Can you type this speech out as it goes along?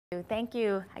Thank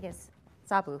you, I guess,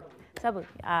 Sabu,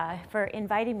 for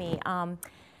inviting me.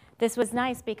 This was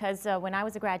nice because when I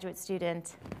was a graduate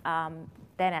student, then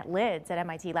at LIDS, at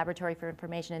MIT Laboratory for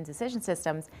Information and Decision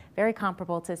Systems, very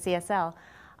comparable to CSL,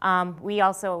 we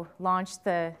also launched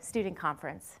the student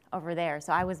conference over there.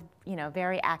 So I was,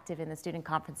 very active in the student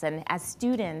conference. And as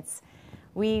students,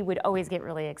 we would always get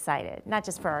really excited, not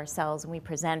just for ourselves when we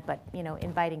present, but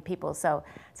inviting people. So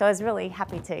I was really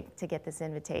happy to get this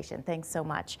invitation. Thanks so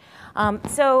much.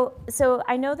 So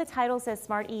I know the title says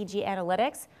Smart EEG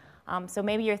Analytics. So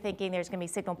maybe you're thinking there's going to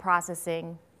be signal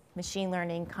processing, machine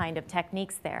learning kind of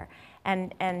techniques there.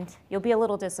 And you'll be a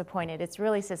little disappointed. It's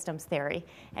really systems theory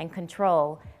and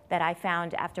control that I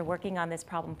found after working on this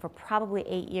problem for probably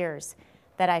 8 years,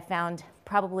 that I found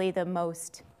probably the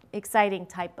most exciting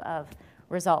type of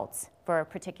results for a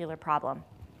particular problem.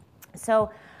 So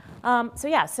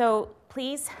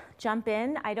please jump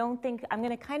in. I don't think, I'm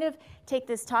going to kind of take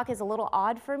this talk as a little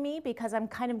odd for me because I'm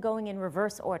kind of going in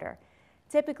reverse order.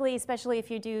 Typically, especially if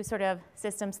you do sort of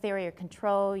systems theory or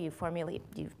control, you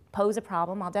pose a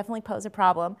problem. I'll definitely pose a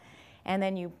problem. And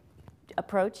then you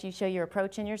show your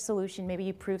approach and your solution. Maybe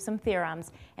you prove some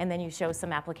theorems, and then you show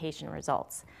some application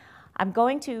results. I'm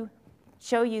going to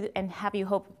show you and have you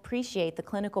appreciate the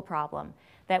clinical problem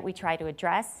that we try to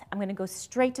address. I'm going to go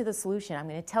straight to the solution. I'm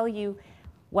going to tell you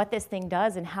what this thing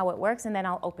does and how it works, and then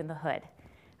I'll open the hood.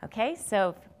 Okay,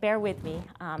 so bear with me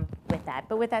with that.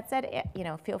 But with that said,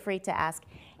 feel free to ask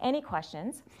any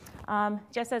questions.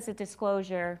 Just as a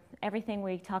disclosure, everything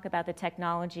we talk about the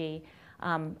technology,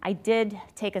 I did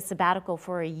take a sabbatical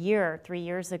for a year, 3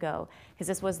 years ago, because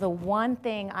this was the one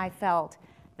thing I felt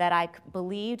that I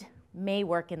believed may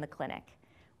work in the clinic.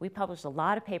 We published a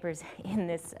lot of papers in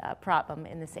this problem,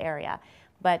 in this area,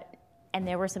 and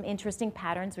there were some interesting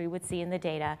patterns we would see in the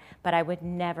data, but I would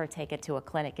never take it to a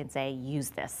clinic and say, use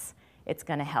this, it's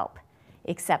going to help,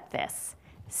 except this.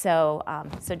 So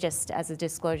just as a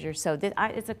disclosure,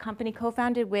 it's a company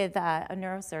co-founded with a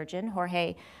neurosurgeon,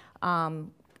 Jorge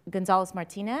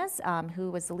Gonzalez-Martinez, who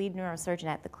was the lead neurosurgeon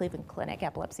at the Cleveland Clinic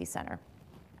Epilepsy Center.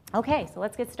 Okay, so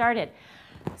let's get started.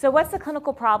 So what's the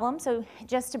clinical problem? So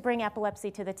just to bring epilepsy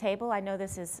to the table, I know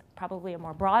this is probably a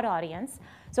more broad audience.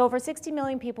 So over 60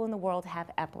 million people in the world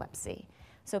have epilepsy.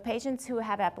 So patients who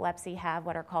have epilepsy have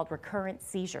what are called recurrent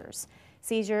seizures.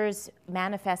 Seizures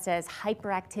manifest as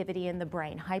hyperactivity in the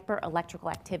brain, hyperelectrical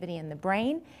activity in the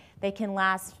brain. They can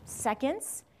last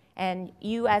seconds, and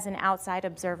you as an outside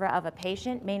observer of a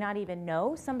patient may not even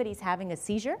know somebody's having a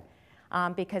seizure.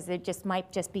 Because it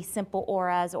might just be simple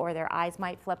auras, or their eyes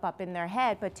might flip up in their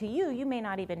head, but to you, you may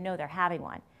not even know they're having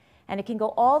one. And it can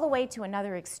go all the way to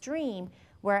another extreme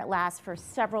where it lasts for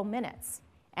several minutes,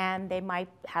 and they might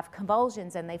have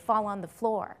convulsions and they fall on the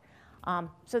floor.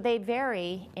 So they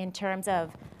vary in terms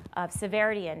of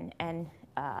severity and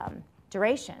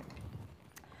duration.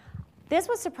 This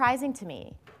was surprising to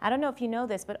me. I don't know if you know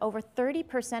this, but over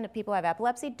 30% of people who have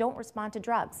epilepsy don't respond to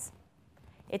drugs.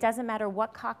 It doesn't matter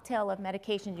what cocktail of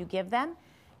medication you give them,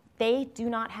 they do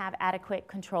not have adequate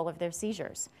control of their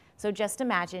seizures. So just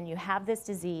imagine you have this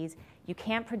disease, you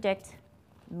can't predict,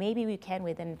 maybe you can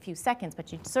within a few seconds,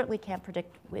 but you certainly can't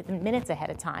predict within minutes ahead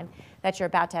of time that you're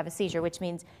about to have a seizure, which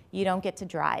means you don't get to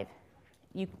drive,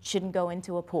 you shouldn't go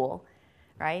into a pool,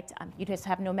 right? You just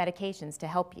have no medications to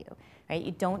help you, right?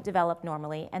 You don't develop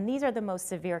normally, and these are the most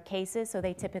severe cases, so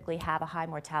they typically have a high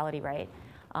mortality rate,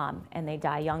 and they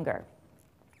die younger.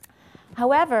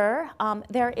 However,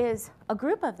 there is a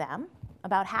group of them,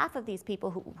 about half of these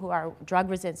people who are drug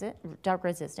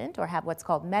resistant or have what's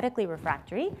called medically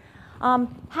refractory,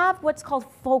 have what's called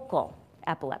focal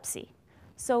epilepsy.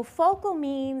 So focal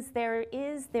means there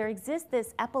exists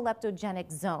this epileptogenic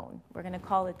zone. We're going to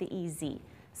call it the EZ.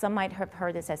 Some might have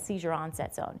heard this as seizure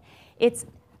onset zone. It's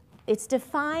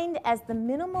defined as the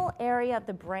minimal area of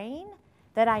the brain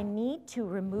that I need to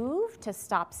remove to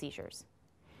stop seizures.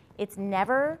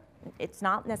 It's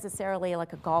not necessarily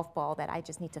like a golf ball that I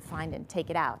just need to find and take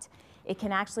it out. It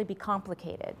can actually be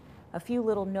complicated. A few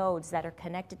little nodes that are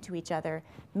connected to each other,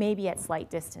 maybe at slight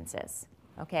distances,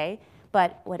 okay?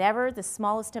 But whatever the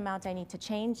smallest amount I need to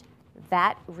change,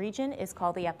 that region is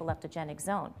called the epileptogenic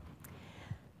zone.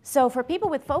 So for people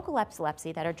with focal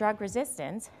epilepsy that are drug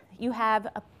resistant, you have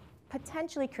a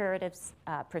potentially curative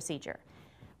procedure,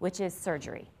 which is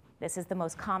surgery. This is the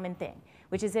most common thing,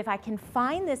 which is if I can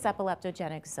find this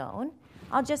epileptogenic zone,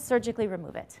 I'll just surgically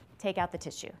remove it, take out the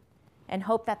tissue, and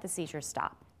hope that the seizures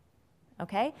stop.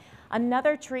 Okay?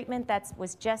 Another treatment that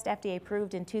was just FDA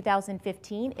approved in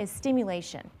 2015 is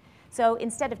stimulation. So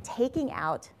instead of taking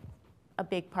out a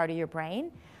big part of your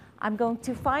brain, I'm going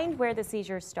to find where the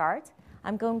seizures start.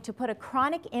 I'm going to put a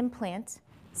chronic implant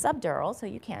subdural, so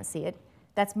you can't see it,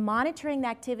 that's monitoring the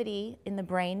activity in the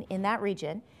brain in that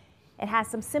region. It has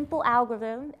some simple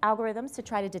algorithms to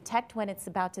try to detect when it's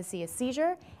about to see a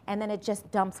seizure, and then it just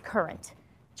dumps current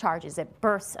charges, it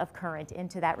bursts of current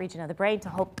into that region of the brain to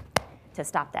hope to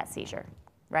stop that seizure,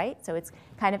 right? So it's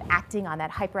kind of acting on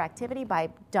that hyperactivity by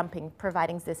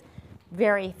providing this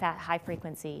very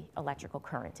high-frequency electrical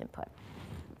current input.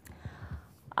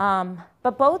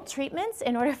 But both treatments,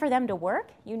 in order for them to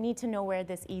work, you need to know where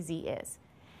this EZ is.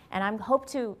 And I hope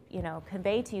to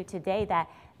convey to you today that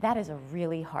that is a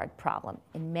really hard problem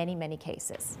in many, many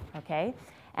cases, okay?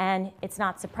 And it's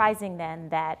not surprising then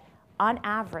that on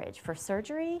average for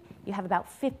surgery, you have about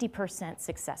 50%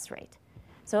 success rate.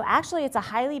 So actually it's a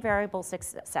highly variable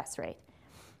success rate.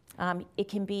 It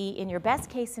can be, in your best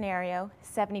case scenario,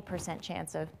 70%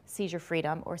 chance of seizure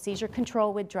freedom or seizure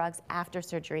control with drugs after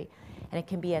surgery, and it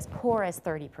can be as poor as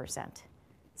 30%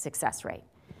 success rate.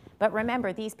 But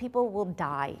remember, these people will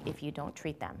die if you don't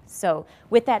treat them. So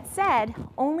with that said,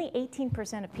 only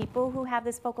 18% of people who have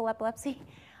this focal epilepsy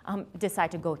decide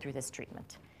to go through this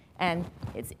treatment. And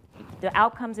the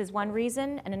outcomes is one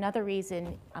reason, and another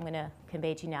reason I'm going to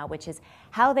convey to you now, which is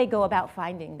how they go about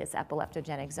finding this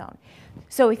epileptogenic zone.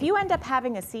 So if you end up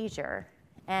having a seizure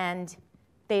and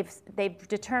they've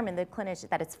determined, the clinician,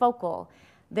 that it's focal,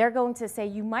 they're going to say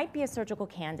you might be a surgical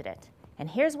candidate. And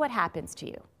here's what happens to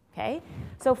you. Okay?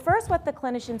 So first what the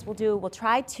clinicians will do, will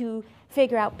try to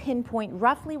figure out, pinpoint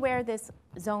roughly where this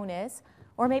zone is,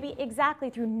 or maybe exactly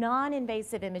through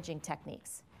non-invasive imaging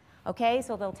techniques. Okay,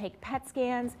 so they'll take PET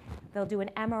scans, they'll do an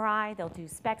MRI, they'll do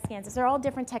SPECT scans. These are all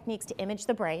different techniques to image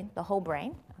the brain, the whole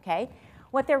brain, okay?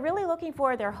 What they're really looking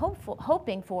for, they're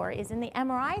hoping for, is in the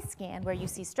MRI scan where you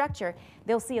see structure,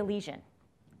 they'll see a lesion,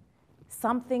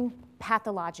 something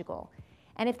pathological.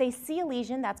 And if they see a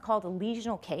lesion, that's called a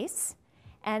lesional case.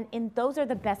 And those are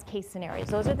the best case scenarios.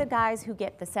 Those are the guys who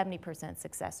get the 70%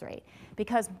 success rate,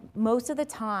 because most of the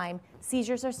time,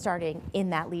 seizures are starting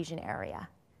in that lesion area,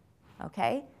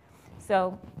 okay?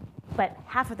 So, but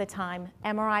half of the time,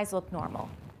 MRIs look normal.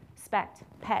 SPECT,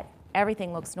 PET,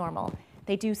 everything looks normal.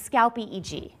 They do scalp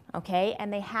EEG, okay?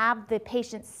 And they have the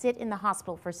patient sit in the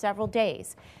hospital for several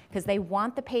days because they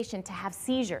want the patient to have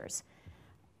seizures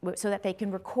so that they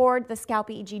can record the scalp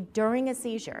EEG during a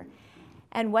seizure.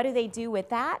 And what do they do with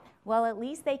that? Well, at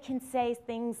least they can say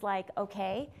things like,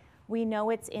 okay, we know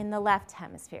it's in the left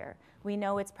hemisphere. We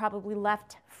know it's probably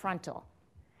left frontal,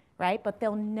 right? But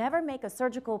they'll never make a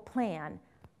surgical plan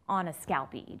on a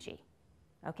scalp EEG,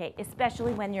 okay?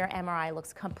 Especially when your MRI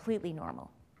looks completely normal,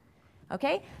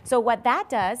 okay? So what that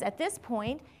does at this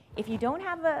point, if you don't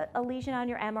have a lesion on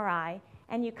your MRI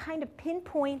and you kind of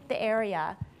pinpoint the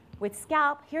area with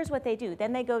scalp, here's what they do.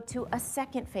 Then they go to a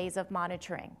second phase of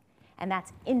monitoring, and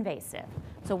that's invasive.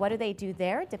 So what do they do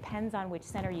there? Depends on which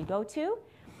center you go to.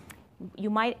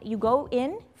 You go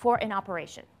in for an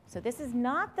operation. So this is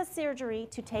not the surgery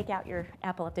to take out your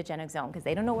epileptogenic zone, because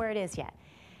they don't know where it is yet.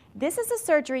 This is a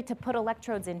surgery to put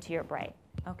electrodes into your brain,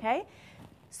 okay?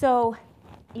 So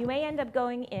you may end up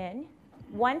going in.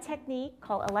 One technique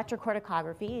called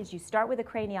electrocorticography is you start with a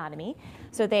craniotomy.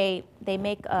 So they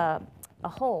make a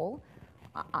hole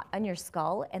on your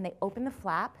skull, and they open the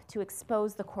flap to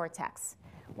expose the cortex.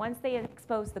 Once they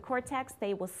expose the cortex,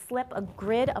 they will slip a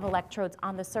grid of electrodes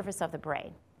on the surface of the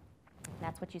brain.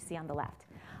 That's what you see on the left.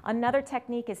 Another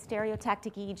technique is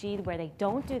stereotactic EEG, where they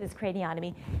don't do this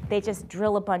craniotomy. They just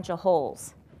drill a bunch of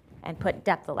holes and put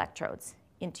depth electrodes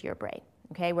into your brain,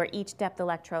 okay, where each depth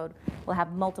electrode will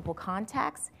have multiple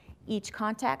contacts. Each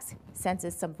contact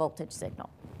senses some voltage signal.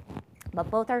 But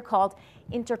both are called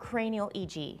intracranial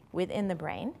EEG within the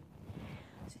brain.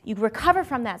 You recover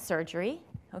from that surgery,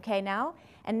 okay, now,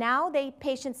 and now the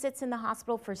patient sits in the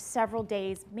hospital for several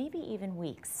days, maybe even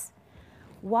weeks.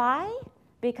 Why?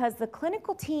 Because the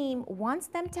clinical team wants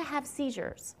them to have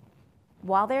seizures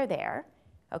while they're there,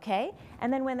 okay?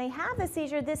 And then when they have the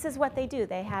seizure, this is what they do.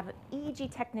 They have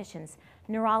EEG technicians,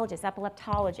 neurologists,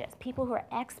 epileptologists, people who are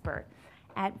expert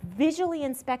at visually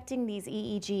inspecting these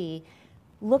EEG,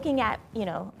 looking at,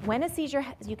 when a seizure,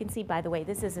 as you can see, by the way,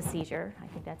 this is a seizure. I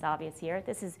think that's obvious here.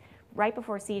 This is right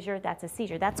before seizure, that's a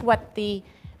seizure. That's what the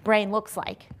brain looks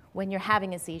like when you're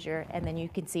having a seizure, and then you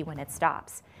can see when it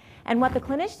stops. And what the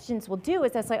clinicians will do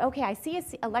is they'll say, okay, I see an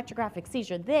electrographic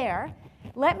seizure there.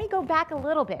 Let me go back a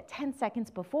little bit, 10 seconds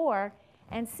before,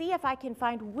 and see if I can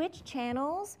find which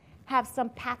channels have some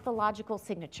pathological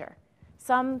signature.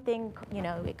 Something,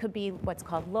 it could be what's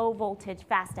called low voltage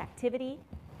fast activity,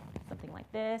 something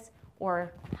like this,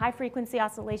 or high frequency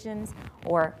oscillations,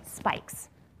 or spikes,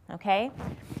 okay?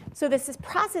 So this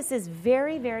process is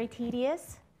very, very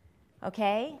tedious,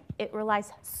 okay? It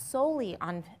relies solely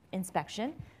on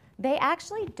inspection. They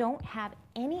actually don't have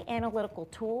any analytical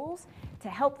tools to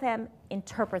help them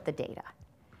interpret the data.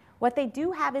 What they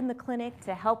do have in the clinic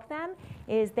to help them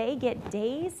is they get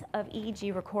days of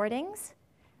EEG recordings,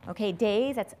 okay,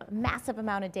 days, that's a massive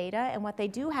amount of data, and what they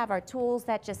do have are tools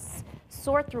that just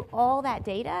sort through all that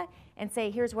data and say,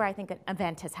 here's where I think an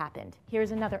event has happened.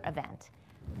 Here's another event.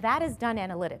 That is done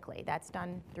analytically. That's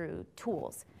done through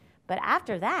tools. But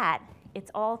after that,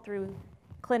 it's all through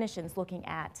clinicians looking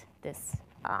at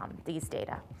these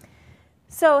data.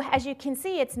 So as you can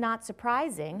see, it's not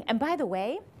surprising. And by the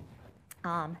way,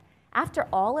 after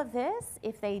all of this,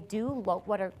 if they do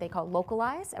what they call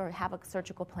localize or have a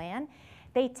surgical plan,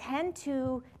 they tend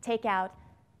to take out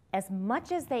as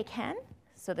much as they can.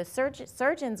 So the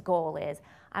surgeon's goal is,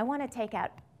 I want to take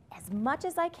out as much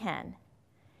as I can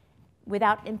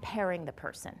without impairing the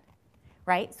person,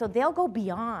 right? So they'll go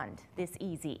beyond this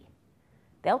EZ.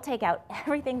 They'll take out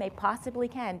everything they possibly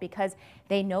can because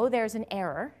they know there's an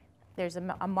error. There's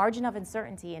a margin of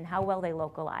uncertainty in how well they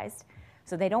localized.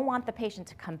 So they don't want the patient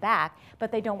to come back,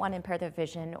 but they don't want to impair their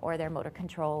vision or their motor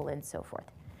control and so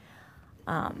forth.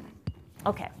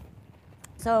 Okay,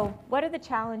 so what are the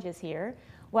challenges here?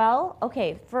 Well,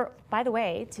 okay, by the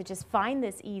way, to just find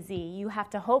this EZ, you have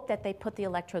to hope that they put the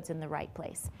electrodes in the right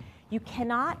place. You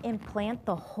cannot implant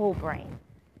the whole brain.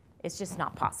 It's just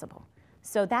not possible.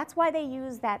 So that's why they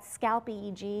use that scalp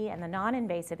EEG and the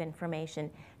non-invasive information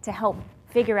to help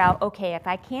figure out, okay, if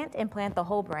I can't implant the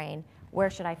whole brain, where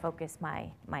should I focus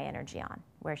my energy on?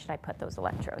 Where should I put those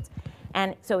electrodes?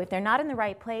 And so if they're not in the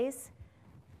right place,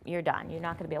 you're done. You're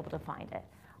not going to be able to find it.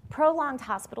 Prolonged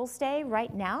hospital stay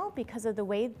right now, because of the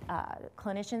way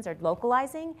clinicians are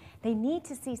localizing, they need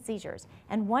to see seizures.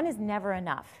 And one is never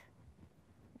enough.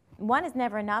 One is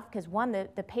never enough because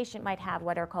the patient might have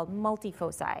what are called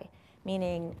multifoci,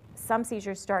 meaning some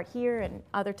seizures start here and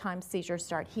other times seizures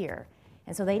start here.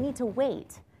 And so they need to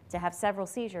wait to have several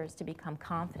seizures to become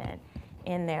confident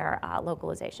in their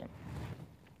localization.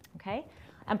 Okay?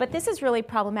 But this is really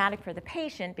problematic for the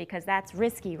patient because that's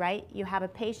risky, right? You have a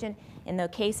patient, in the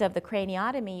case of the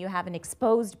craniotomy, you have an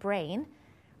exposed brain,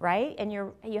 right? And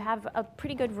you have a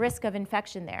pretty good risk of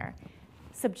infection there.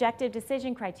 Subjective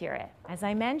decision criteria. As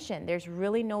I mentioned, there's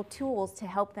really no tools to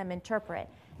help them interpret.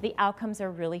 The outcomes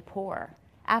are really poor.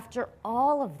 After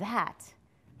all of that,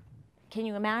 can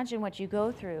you imagine what you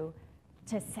go through?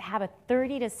 To have a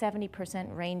 30 to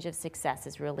 70% range of success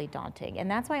is really daunting. And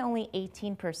that's why only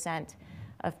 18%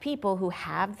 of people who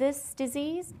have this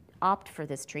disease opt for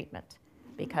this treatment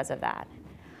because of that.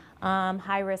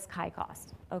 High risk, high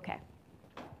cost. Okay.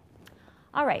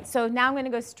 All right, so now I'm going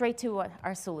to go straight to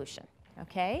our solution.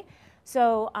 Okay?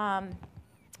 So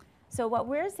what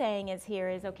we're saying is here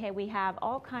is, okay, we have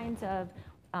all kinds of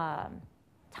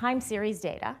time series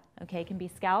data. Okay, it can be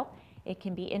scalp, it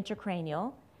can be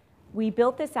intracranial. We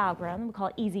built this algorithm, we call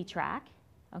it EasyTrack,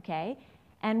 okay?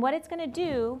 And what it's going to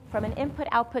do from an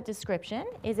input-output description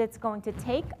is it's going to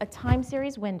take a time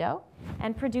series window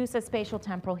and produce a spatial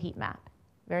temporal heat map.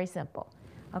 Very simple,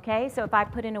 okay? So if I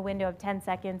put in a window of 10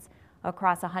 seconds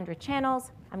across 100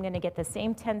 channels, I'm going to get the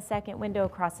same 10-second window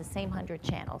across the same 100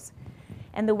 channels.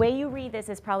 And the way you read this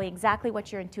is probably exactly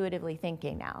what you're intuitively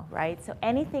thinking now, right? So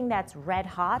anything that's red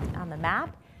hot on the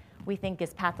map we think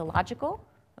is pathological,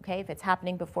 okay, if it's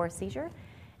happening before a seizure.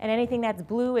 And anything that's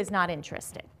blue is not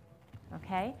interesting,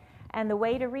 okay? And the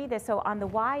way to read this, so on the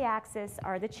y-axis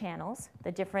are the channels,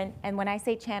 the different, and when I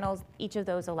say channels, each of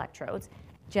those electrodes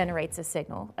generates a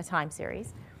signal, a time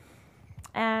series.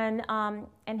 And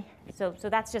so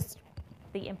that's just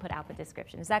the input-output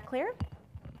description. Is that clear?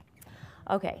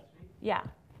 Okay, yeah,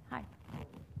 hi.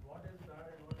 What is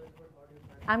that and what is good? How do you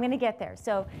find it? I'm going to get there.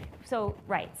 So so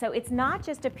it's not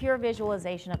just a pure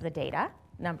visualization of the data,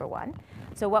 number one.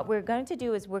 So what we're going to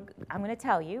do is I'm going to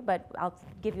tell you, but I'll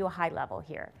give you a high level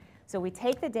here. So we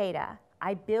take the data,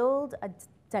 I build a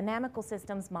dynamical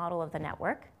systems model of the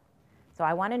network. So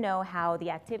I want to know how the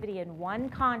activity in one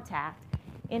contact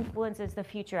influences the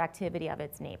future activity of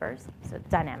its neighbors. So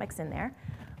dynamics in there.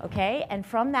 Okay, and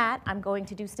from that, I'm going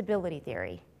to do stability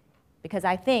theory. Because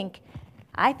I think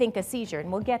a seizure, and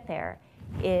we'll get there,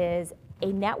 is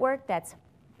a network that's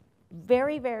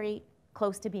very, very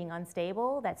close to being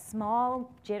unstable, that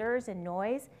small jitters and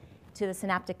noise to the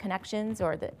synaptic connections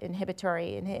or the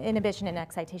inhibition and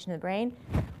excitation of the brain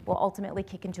will ultimately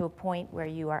kick into a point where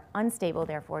you are unstable.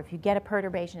 Therefore, if you get a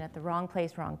perturbation at the wrong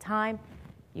place, wrong time,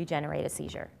 you generate a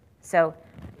seizure. So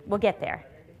we'll get there.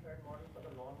 Identified model for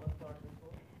the normal part before?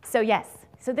 So yes.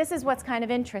 So this is what's kind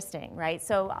of interesting, right?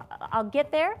 So I'll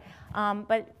get there,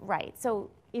 but right. So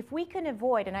if we can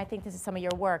avoid, and I think this is some of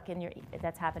your work and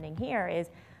that's happening here, is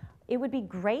it would be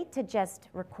great to just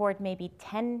record maybe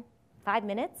 5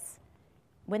 minutes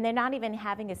when they're not even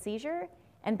having a seizure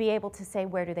and be able to say,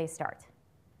 where do they start?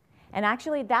 And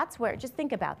actually, that's where, just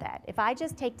think about that. If I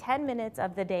just take 10 minutes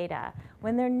of the data,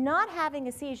 when they're not having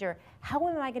a seizure, how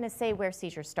am I going to say where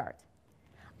seizures start?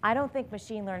 I don't think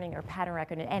machine learning or pattern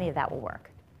recognition, any of that will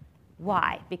work.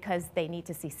 Why? Because they need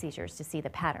to see seizures to see the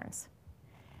patterns.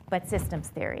 But systems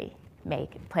theory may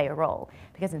play a role.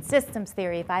 Because in systems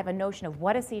theory, if I have a notion of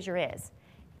what a seizure is,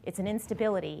 it's an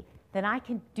instability, then I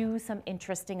can do some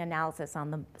interesting analysis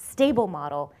on the stable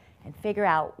model and figure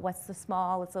out what's the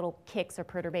smallest little kicks or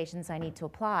perturbations I need to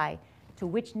apply to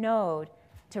which node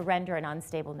to render an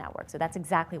unstable network. So that's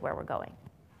exactly where we're going.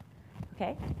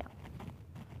 Okay? Yeah.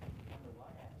 On the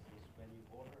y-axis, when you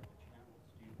order the channels,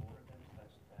 do you order them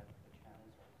such that the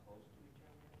channels are close to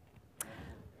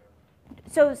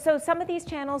each other? So some of these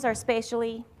channels are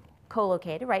spatially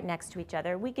co-located right next to each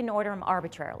other. We can order them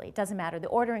arbitrarily. It doesn't matter. The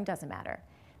ordering doesn't matter.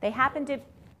 They happen to,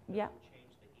 yeah?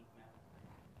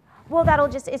 Well,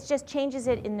 it just changes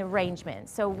it in the arrangement.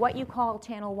 So what you call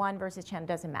channel 1 versus channel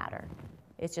doesn't matter.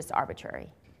 It's just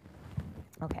arbitrary.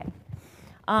 Okay.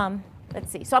 Let's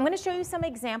see. So I'm going to show you some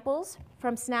examples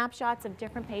from snapshots of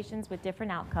different patients with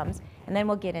different outcomes, and then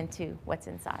we'll get into what's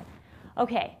inside.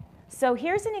 Okay. So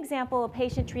here's an example of a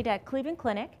patient treated at Cleveland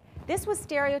Clinic. This was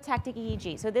stereotactic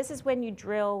EEG. So this is when you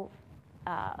drill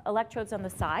electrodes on the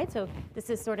side. So this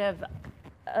is sort of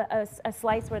a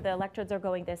slice where the electrodes are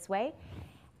going this way.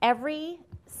 Every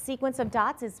sequence of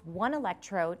dots is one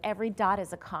electrode. Every dot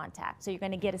is a contact. So you're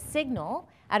going to get a signal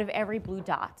out of every blue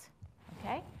dot.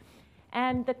 Okay?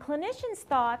 And the clinicians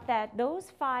thought that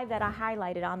those 5 that I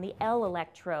highlighted on the L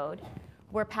electrode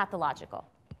were pathological.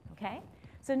 Okay?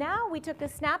 So now we took a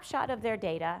snapshot of their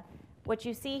data. What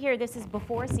you see here, this is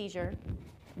before seizure.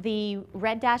 The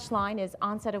red dashed line is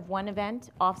onset of one event,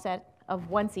 offset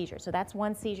of one seizure. So that's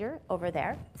one seizure over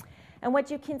there. And what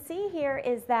you can see here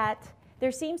is that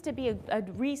there seems to be a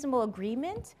reasonable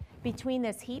agreement between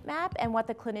this heat map and what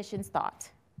the clinicians thought.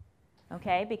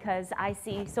 Okay, because I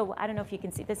see, so I don't know if you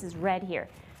can see, this is red here.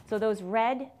 So those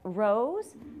red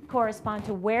rows correspond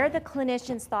to where the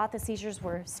clinicians thought the seizures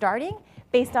were starting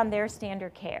based on their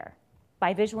standard care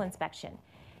by visual inspection.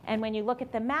 And when you look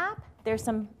at the map, there's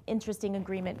some interesting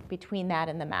agreement between that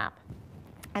and the map.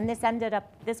 And this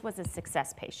was a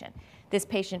success patient. This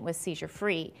patient was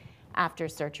seizure-free after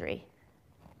surgery.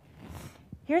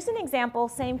 Here's an example,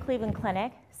 same Cleveland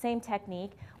Clinic, same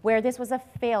technique, where this was a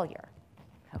failure.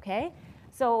 Okay?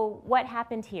 So what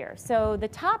happened here? So the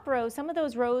top row, some of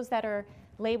those rows that are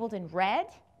labeled in red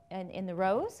and in the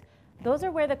rows, those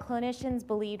are where the clinicians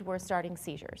believed were starting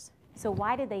seizures. So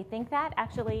why did they think that?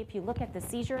 Actually, if you look at the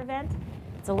seizure event,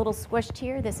 it's a little squished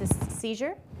here. This is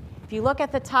seizure. If you look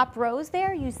at the top rows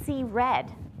there, you see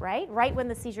red, right? Right when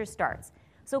the seizure starts.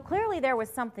 So clearly there was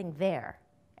something there,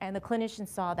 and the clinicians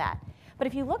saw that. But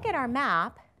if you look at our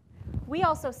map, we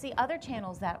also see other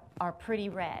channels that are pretty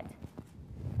red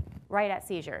right at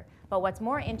seizure. But what's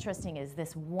more interesting is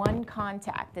this one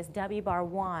contact, this W bar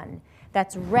 1,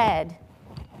 that's red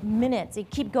minutes. You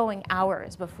keep going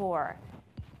hours before.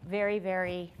 Very,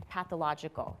 very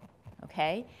pathological.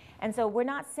 Okay? And so we're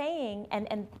not saying,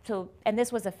 and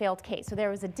this was a failed case. So there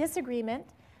was a disagreement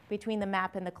between the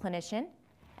map and the clinician,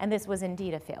 and this was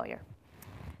indeed a failure.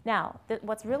 Now,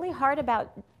 what's really hard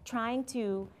about trying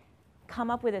to come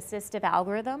up with assistive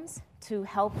algorithms to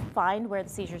help find where the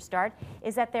seizures start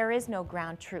is that there is no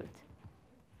ground truth.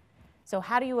 So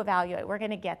how do you evaluate? We're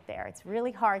going to get there. It's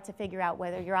really hard to figure out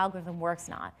whether your algorithm works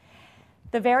or not.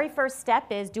 The very first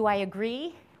step is, do I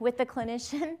agree with the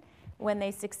clinician when they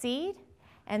succeed?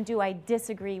 And do I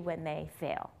disagree when they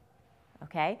fail?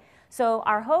 Okay? So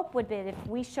our hope would be that if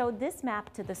we showed this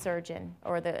map to the surgeon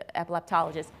or the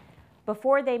epileptologist,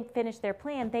 before they finished their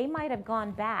plan, they might have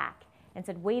gone back and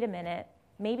said, wait a minute,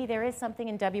 maybe there is something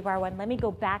in W bar 1. Let me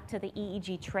go back to the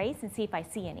EEG trace and see if I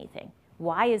see anything.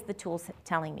 Why is the tool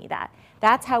telling me that?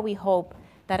 That's how we hope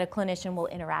that a clinician will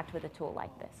interact with a tool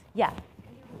like this. Yeah? Can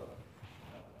you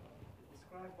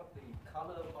describe what the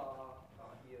color bar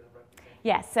here represents?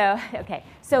 Yes, so, okay.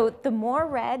 So the more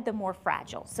red, the more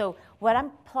fragile. So what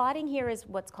I'm plotting here is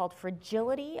what's called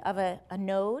fragility of a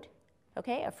node,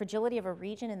 okay? A fragility of a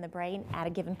region in the brain at a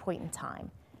given point in time,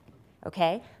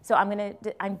 okay? So I'm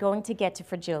going to get to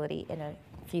fragility in a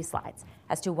few slides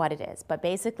as to what it is. But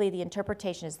basically the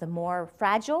interpretation is the more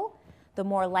fragile, the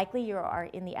more likely you are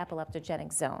in the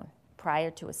epileptogenic zone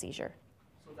prior to a seizure.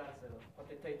 So that's a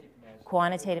quantitative measure.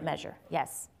 Quantitative measure,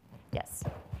 yes, yes.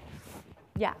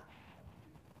 Yeah. It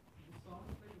sounds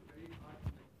like very hard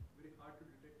to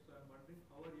detect. So I'm wondering,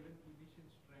 how are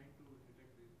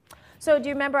So do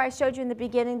you remember I showed you in the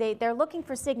beginning, they're looking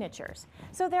for signatures.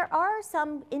 So there are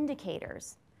some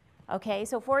indicators. Okay,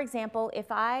 so for example,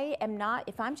 if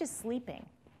I'm just sleeping,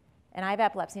 and I have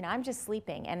epilepsy and I'm just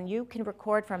sleeping, and you can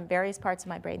record from various parts of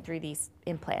my brain through these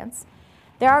implants,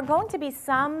 there are going to be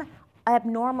some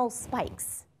abnormal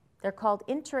spikes. They're called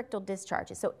interictal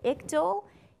discharges. So ictal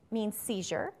means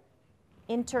seizure.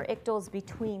 Interictal is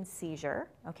between seizure,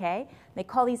 okay? They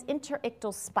call these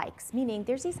interictal spikes, meaning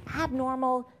there's these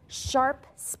abnormal, sharp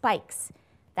spikes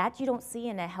that you don't see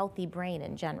in a healthy brain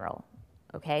in general,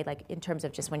 okay? Like in terms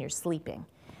of just when you're sleeping,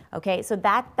 okay? So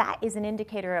that is an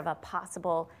indicator of a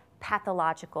possible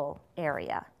pathological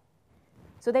area.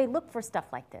 So they look for stuff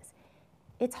like this.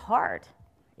 It's hard.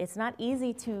 It's not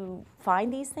easy to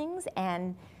find these things,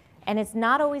 and it's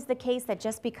not always the case that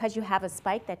just because you have a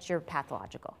spike that you're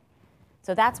pathological.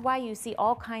 So that's why you see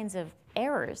all kinds of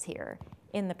errors here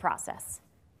in the process,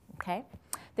 okay?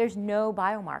 There's no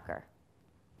biomarker.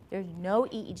 There's no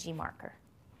EEG marker.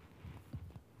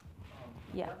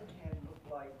 Yeah. One can look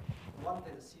like one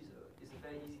that is seizure is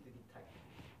very easy to detect.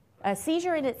 A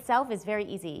seizure in itself is very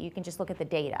easy. You can just look at the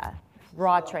data,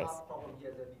 raw trace. The problem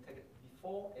here that we take it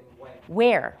before and when.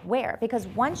 Where? Because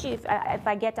once you, if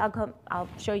I get, I'll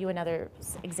show you another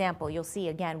example. You'll see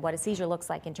again what a seizure looks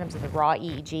like in terms of the raw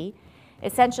EEG.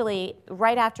 Essentially,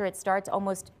 right after it starts,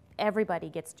 almost everybody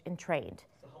gets entrained.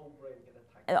 The whole brain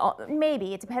get attacked.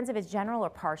 Maybe. It depends if it's general or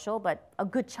partial, but a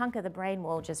good chunk of the brain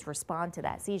will just respond to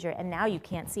that seizure, and now you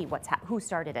can't see who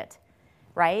started it,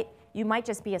 right? You might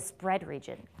just be a spread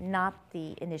region, not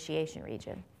the initiation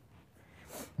region.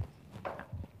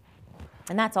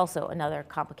 And that's also another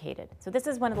complicated. So this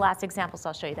is one of the last examples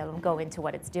I'll show you that will go into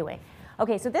what it's doing.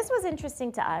 Okay, so this was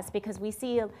interesting to us because we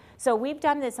see, so we've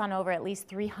done this on over at least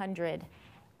 300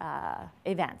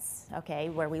 events, okay,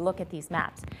 where we look at these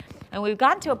maps. And we've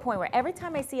gotten to a point where every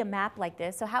time I see a map like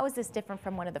this, so how is this different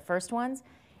from one of the first ones?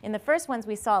 In the first ones,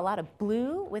 we saw a lot of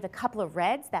blue with a couple of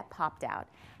reds that popped out.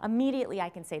 Immediately, I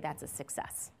can say that's a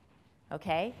success,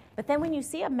 okay? But then when you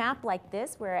see a map like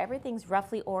this where everything's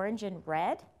roughly orange and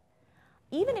red,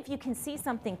 even if you can see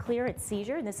something clear at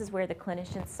seizure, and this is where the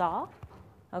clinicians saw,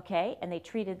 okay, and they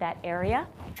treated that area,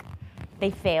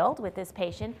 they failed with this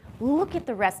patient. Look at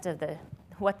the rest of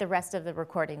what the rest of the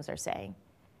recordings are saying.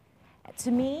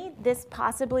 To me, this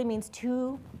possibly means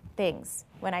two things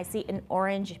when I see an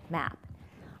orange map.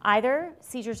 Either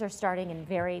seizures are starting in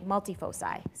very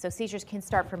multifoci, so seizures can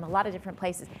start from a lot of different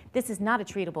places. This is not a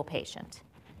treatable patient,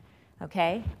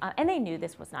 okay? And they knew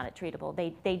this was not a treatable.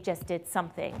 They just did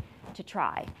something to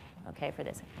try, okay, for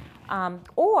this.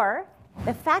 Or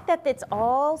the fact that it's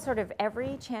all sort of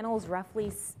every channel is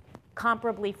roughly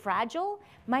comparably fragile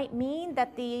might mean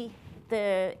that the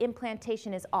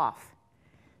implantation is off.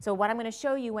 So what I'm going to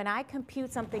show you, when I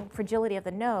compute something, fragility of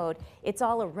the node, it's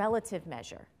all a relative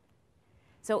measure.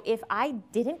 So if I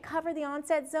didn't cover the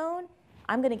onset zone,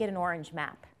 I'm going to get an orange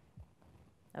map,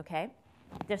 okay?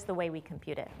 Just the way we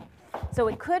compute it. So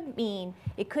it could mean,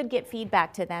 it could get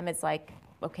feedback to them. It's like,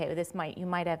 okay, you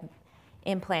might have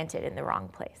implanted in the wrong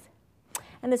place.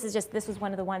 And this was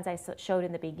one of the ones I showed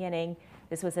in the beginning.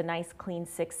 This was a nice, clean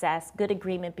success, good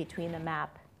agreement between the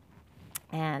map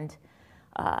and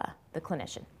the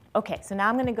clinician. Okay, so now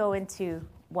I'm going to go into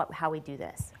how we do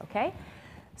this, okay?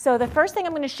 So the first thing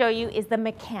I'm going to show you is the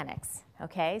mechanics,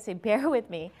 okay? So bear with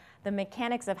me. The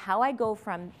mechanics of how I go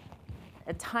from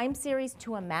a time series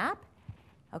to a map,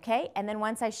 okay? And then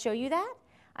once I show you that,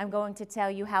 I'm going to tell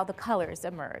you how the colors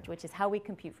emerge, which is how we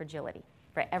compute fragility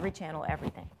for every channel,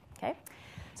 everything, okay?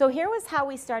 So here was how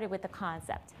we started with the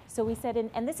concept. So we said,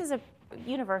 and this is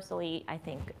universally, I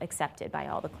think, accepted by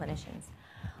all the clinicians,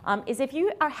 is if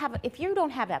you don't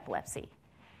have epilepsy,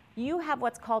 you have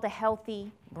what's called a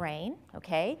healthy brain,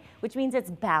 okay, which means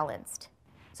it's balanced.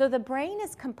 So the brain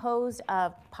is composed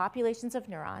of populations of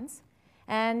neurons,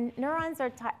 and neurons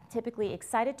are typically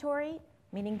excitatory,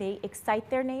 meaning they excite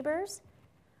their neighbors,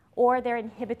 or they're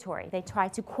inhibitory. They try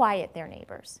to quiet their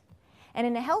neighbors. And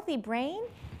in a healthy brain,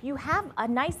 you have a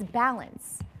nice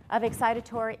balance of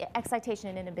excitation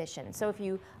and inhibition. So if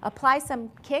you apply some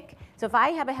kick, so if I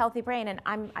have a healthy brain and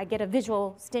I get a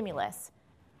visual stimulus,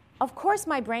 of course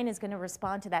my brain is going to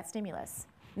respond to that stimulus.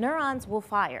 Neurons will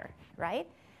fire, right?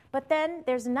 But then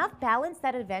there's enough balance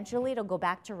that eventually it'll go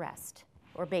back to rest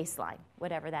or baseline,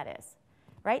 whatever that is,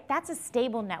 right? That's a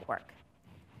stable network.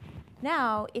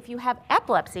 Now, if you have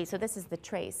epilepsy, so this is the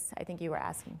trace. I think you were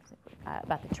asking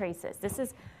about the traces. This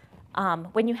is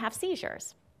when you have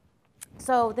seizures.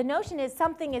 So the notion is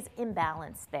something is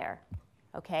imbalanced there,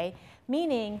 okay?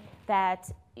 Meaning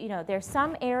that, there's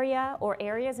some area or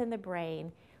areas in the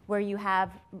brain where you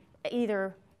have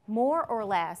either more or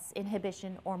less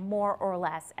inhibition or more or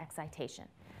less excitation.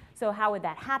 So how would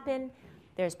that happen?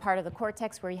 There's part of the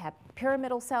cortex where you have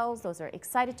pyramidal cells. Those are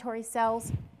excitatory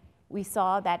cells. We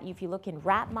saw that if you look in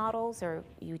rat models or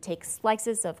you take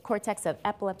slices of cortex of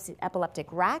epileptic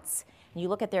rats and you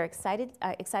look at their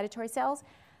excitatory cells,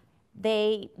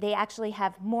 they actually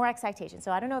have more excitation.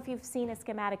 So I don't know if you've seen a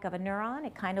schematic of a neuron.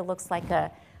 It kind of looks like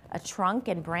a trunk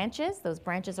and branches. Those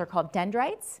branches are called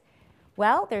dendrites.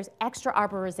 Well, there's extra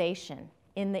arborization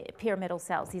in the pyramidal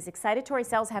cells. These excitatory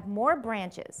cells have more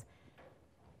branches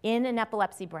in an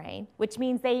epilepsy brain, which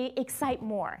means they excite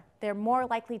more. They're more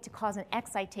likely to cause an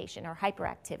excitation or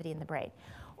hyperactivity in the brain.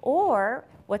 Or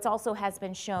what's also has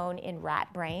been shown in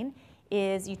rat brain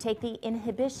is you take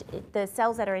the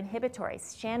cells that are inhibitory,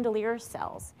 chandelier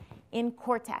cells in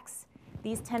cortex.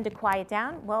 These tend to quiet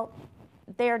down. Well,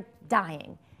 they're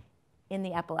dying in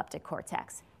the epileptic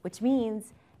cortex, which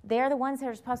means they're the ones that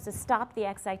are supposed to stop the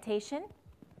excitation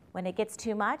when it gets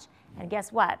too much. And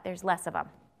guess what? There's less of them.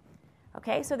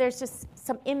 Okay, so there's just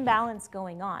some imbalance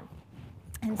going on.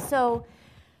 And so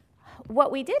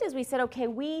what we did is we said,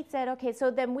 okay,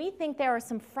 so then we think there are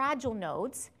some fragile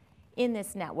nodes in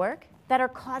this network that are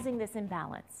causing this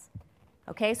imbalance.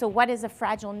 Okay, so what is a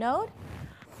fragile node?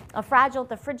 The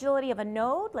fragility of a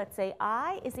node, let's say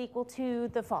I, is equal to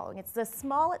the following. It's the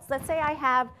smallest, let's say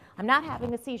I'm not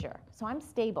having a seizure, so I'm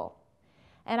stable.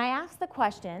 And I ask the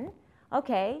question,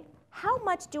 okay, how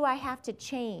much do I have to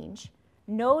change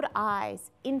node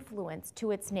I's influence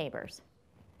to its neighbors?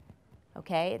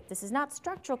 Okay, this is not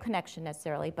structural connection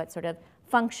necessarily, but sort of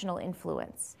functional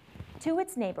influence to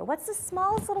its neighbor. What's the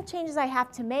smallest little changes I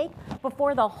have to make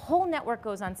before the whole network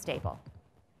goes unstable?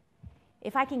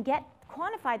 If I can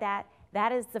quantify that,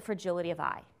 that is the fragility of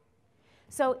I.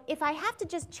 So if I have to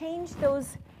just change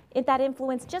that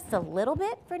influence just a little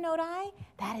bit for node I,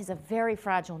 that is a very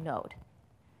fragile node,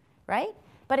 right?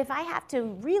 But if I have to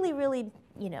really, really,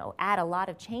 add a lot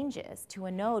of changes to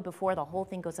a node before the whole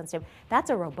thing goes unstable,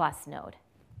 that's a robust node.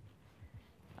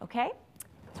 Okay?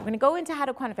 So we're going to go into how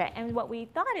to quantify it. And what we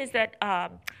thought is that,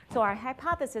 so our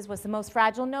hypothesis was the most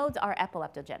fragile nodes are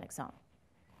epileptogenic zone.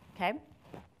 Okay?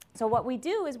 So what we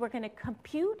do is we're going to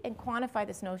compute and quantify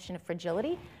this notion of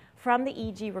fragility from the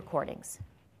EEG recordings.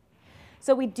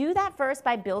 So we do that first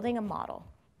by building a model.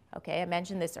 Okay, I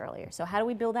mentioned this earlier. So how do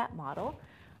we build that model?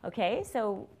 Okay,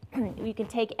 so we can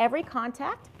take every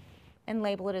contact and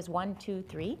label it as 1, 2,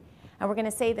 3. And we're going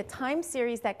to say the time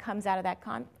series that comes out of that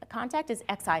contact is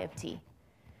xi of t.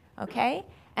 Okay?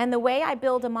 And the way I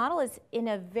build a model is in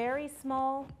a very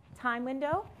small time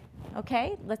window.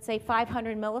 Okay? Let's say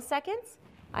 500 milliseconds.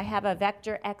 I have a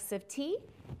vector x of t.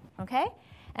 Okay?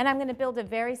 And I'm going to build a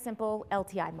very simple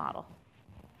LTI model.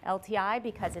 LTI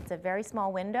because it's a very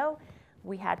small window.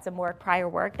 We had some prior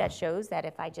work that shows that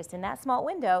if I just in that small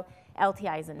window,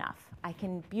 LTI is enough. I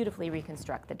can beautifully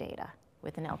reconstruct the data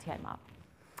with an LTI model.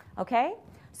 Okay?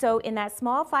 So in that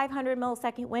small 500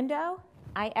 millisecond window,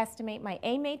 I estimate my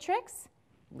A matrix,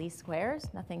 least squares,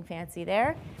 nothing fancy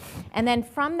there. And then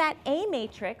from that A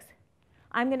matrix,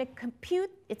 I'm going to compute,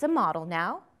 it's a model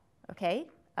now, okay,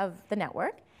 of the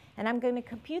network, and I'm going to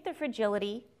compute the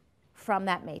fragility from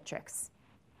that matrix.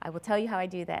 I will tell you how I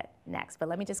do that next, but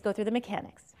let me just go through the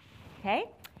mechanics. Okay?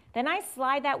 Then I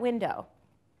slide that window.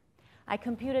 I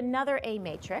compute another A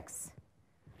matrix,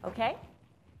 okay?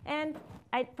 And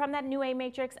from that new A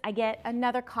matrix, I get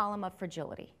another column of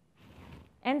fragility,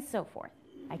 and so forth.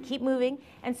 I keep moving.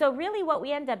 And so really what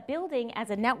we end up building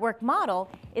as a network model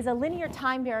is a linear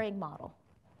time-varying model.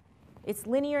 It's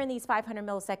linear in these 500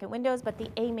 millisecond windows, but the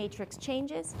A matrix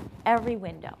changes every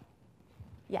window.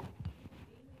 Yeah?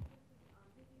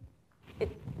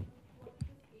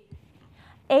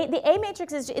 The A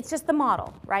matrix is it's just the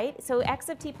model, right? So x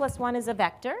of t plus 1 is a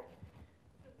vector.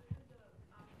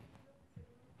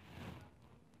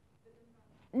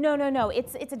 No.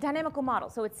 It's a dynamical model.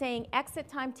 So it's saying x at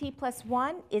time t plus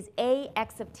 1 is a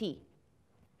x of t.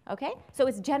 Okay? So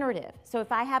it's generative. So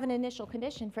if I have an initial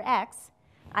condition for x,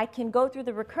 I can go through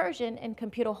the recursion and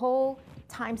compute a whole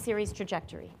time series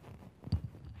trajectory.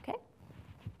 Okay?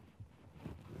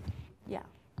 Yeah.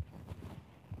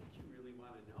 What you really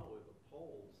want to know are the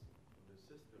poles of the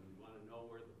system. You want to know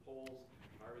where the poles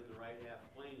are in the right half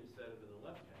plane instead of in the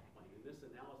left half plane. And this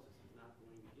analysis is not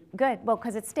going to give you. Good. Well,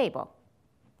 because it's stable.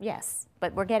 Yes,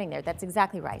 but we're getting there. That's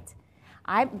exactly right.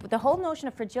 The whole notion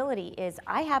of fragility is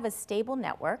I have a stable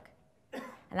network,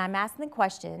 and I'm asking the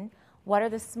question, what are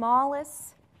the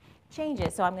smallest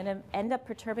changes? So I'm going to end up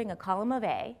perturbing a column of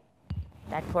A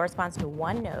that corresponds to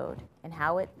one node and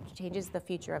how it changes the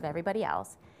future of everybody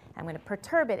else. I'm going to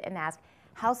perturb it and ask,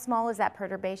 How small is that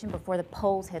perturbation before the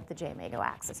poles hit the j-omega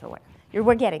axis? Or what?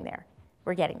 We're getting there.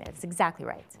 We're getting there. That's exactly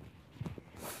right.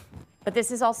 But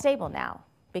this is all stable now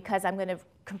because I'm going to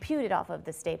compute it off of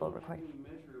the stable recording. How do you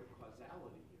measure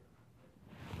causality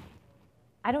here?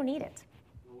 I don't need it.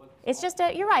 Well, what's It's just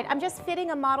you're right. I'm just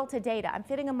fitting a model to data. I'm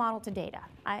fitting a model to data.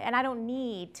 And I don't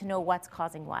need to know what's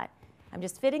causing what. I'm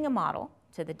just fitting a model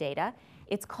to the data.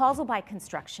 It's causal by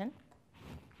construction.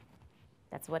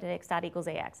 That's what x dot equals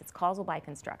ax. It's causal by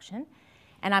construction.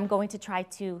 And I'm going to try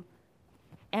to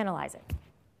analyze it.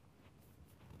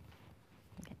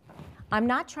 Okay. I'm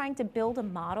not trying to build a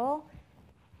model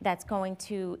that's going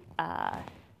to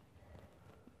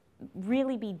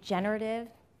really be generative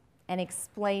and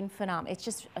explain phenomena. It's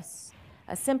just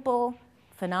a simple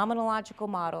phenomenological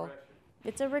model.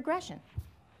 It's a regression.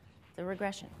 It's a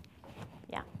regression.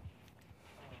 Yeah.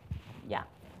 Yeah.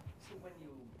 So when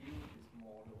you build this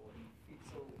model,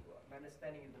 so my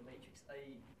understanding is the matrix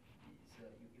A is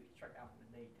you extract out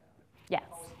the data. Yes.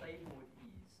 How stable it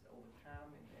is over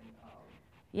time, and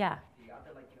Yeah. the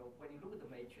other, like, when you look at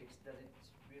the matrix, does it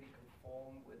really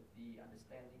conform with the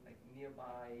understanding, like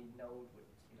nearby node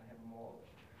would have more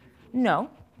influence? No,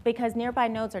 because nearby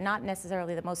nodes are not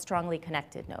necessarily the most strongly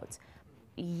connected nodes.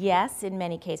 Yes, in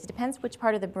many cases. It depends which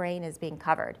part of the brain is being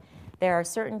covered. There are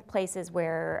certain places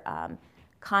where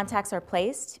contacts are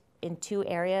placed in two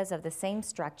areas of the same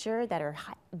structure that are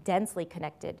densely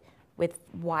connected with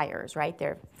wires, right?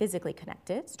 They're physically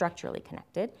connected, structurally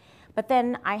connected. But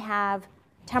then I have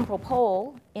temporal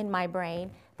pole in my brain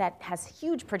that has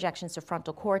huge projections to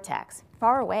frontal cortex,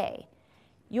 far away.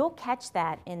 You'll catch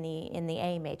that in the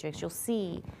A matrix. You'll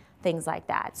see things like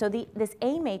that. So this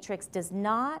A matrix does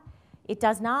not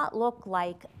look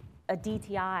like a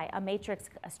DTI, a matrix,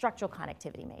 a structural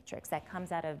connectivity matrix that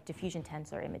comes out of diffusion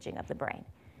tensor imaging of the brain.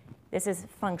 This is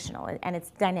functional, and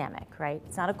it's dynamic, right?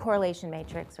 It's not a correlation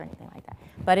matrix or anything like that.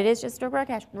 But it is just a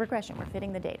regression. We're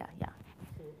fitting the data, yeah.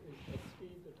 So is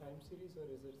XT the time series, or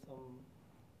is it some?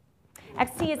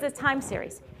 XT is the time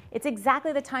series. It's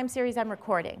exactly the time series I'm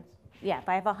recording. Yeah, if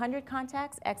I have 100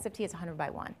 contacts, X of T is 100 by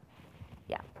 1.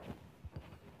 Yeah.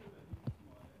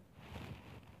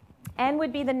 N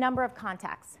would be the number of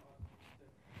contacts.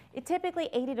 It typically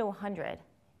 80 to 100,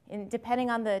 depending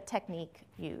on the technique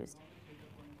used.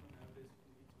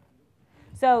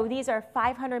 So these are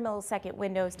 500 millisecond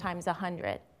windows times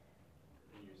 100.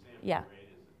 Yeah.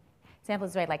 Sample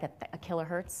rate like a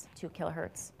kilohertz, 2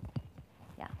 kilohertz.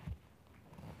 Yeah.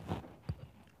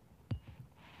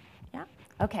 Yeah.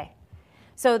 Okay.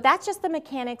 So that's just the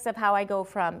mechanics of how I go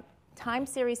from time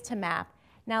series to map.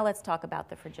 Now let's talk about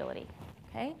the fragility.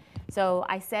 Okay? So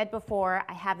I said before,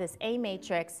 I have this A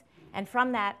matrix, and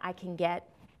from that I can get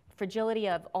fragility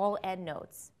of all N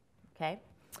nodes. Okay?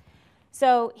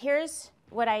 So here's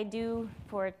what I do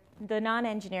for the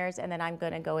non-engineers, and then I'm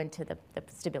going to go into the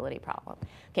stability problem.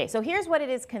 Okay, so here's what it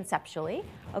is conceptually.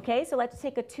 Okay, so let's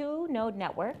take a 2-node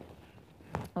network.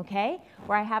 Okay,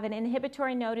 where I have an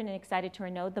inhibitory node and an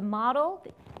excitatory node. The model,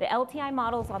 the LTI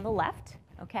model is on the left.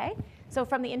 Okay, so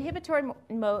from the inhibitory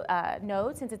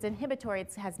node, since it's inhibitory,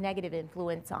 it has negative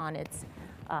influence on its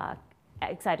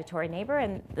excitatory neighbor,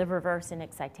 and the reverse in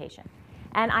excitation.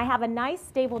 And I have a nice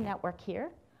stable network here.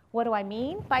 What do I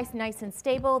mean by nice and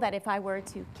stable? That if I were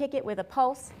to kick it with a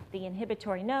pulse, the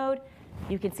inhibitory node,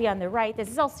 you can see on the right, this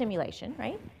is all simulation,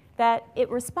 right? That it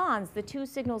responds, the two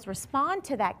signals respond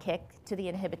to that kick to the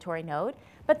inhibitory node,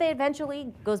 but they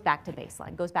eventually goes back to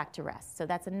baseline, goes back to rest. So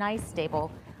that's a nice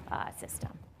stable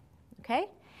system, okay?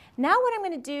 Now what I'm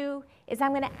going to do is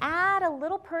I'm going to add a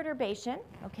little perturbation,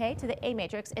 okay, to the A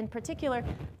matrix, in particular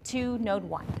to node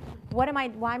 1. Why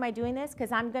am I doing this?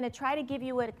 Because I'm going to try to give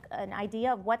you an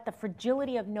idea of what the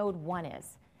fragility of node 1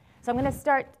 is. So I'm going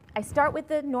to I start with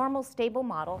the normal stable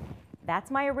model. That's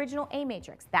my original A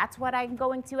matrix. That's what I'm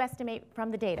going to estimate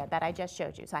from the data that I just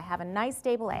showed you. So I have a nice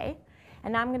stable A,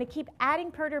 and now I'm going to keep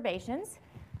adding perturbations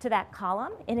to that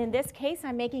column. And in this case,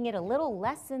 I'm making it a little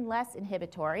less and less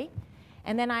inhibitory.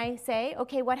 And then I say,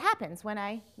 okay, what happens when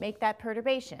I make that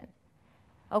perturbation?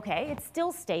 Okay, it's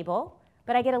still stable,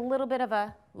 but I get a little bit of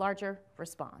a larger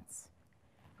response.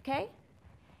 Okay?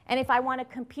 And if I want to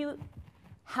compute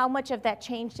how much of that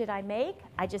change did I make,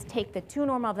 I just take the 2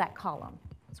 norm of that column,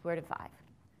 square root of 5.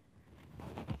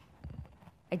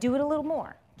 I do it a little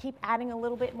more, keep adding a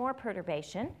little bit more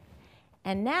perturbation,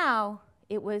 and now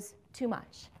it was too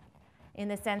much, in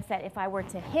the sense that if I were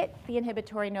to hit the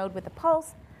inhibitory node with a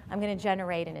pulse, I'm going to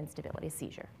generate an instability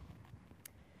seizure.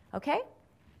 Okay?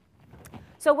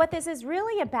 So what this is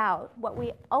really about, what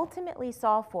we ultimately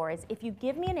solve for, is if you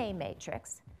give me an A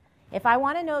matrix, if I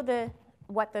want to know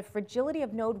what the fragility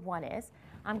of node 1 is,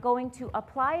 I'm going to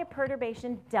apply a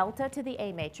perturbation delta to the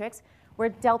A matrix where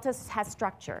delta has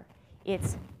structure.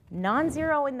 It's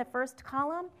non-zero in the first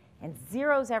column and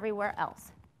zeros everywhere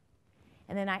else.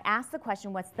 And then I ask the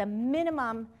question, what's the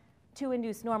minimum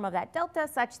two-induced norm of that delta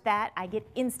such that I get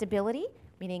instability,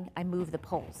 meaning I move the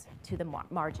poles to the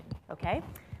margin, okay?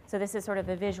 So this is sort of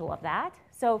a visual of that.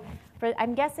 So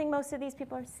I'm guessing most of these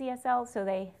people are CSL, so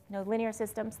they know linear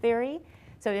systems theory.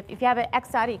 So if you have an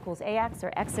x dot equals ax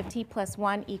or x of t plus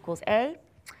 1 equals a,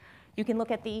 you can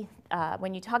look at the,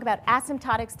 when you talk about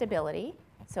asymptotic stability,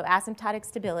 so asymptotic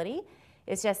stability,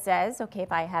 it just says, okay,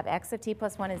 if I have x of t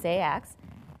plus 1 is ax,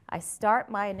 I start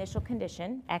my initial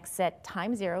condition, x at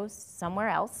time 0 somewhere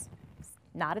else,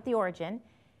 not at the origin,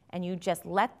 and you just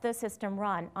let the system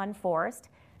run unforced.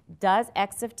 Does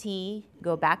x of t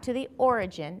go back to the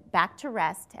origin, back to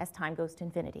rest as time goes to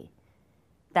infinity?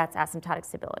 That's asymptotic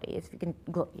stability, if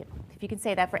you can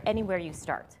say that for anywhere you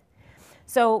start.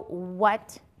 So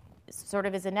what sort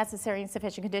of is a necessary and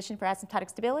sufficient condition for asymptotic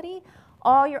stability?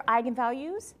 All your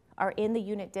eigenvalues are in the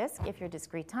unit disk if you're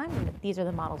discrete time. These are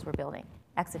the models we're building.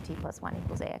 X of t plus 1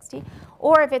 equals axt.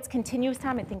 Or if it's continuous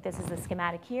time, I think this is the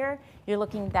schematic here, you're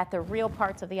looking at the real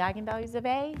parts of the eigenvalues of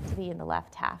A to be in the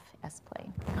left half S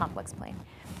plane, complex plane.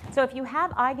 So if you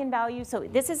have eigenvalues, so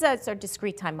this is a sort of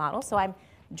discrete time model, so I'm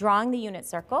drawing the unit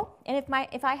circle. And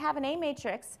if I have an A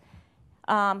matrix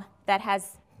that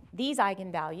has these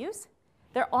eigenvalues,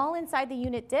 they're all inside the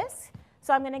unit disk.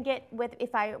 So I'm going to get,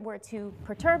 if I were to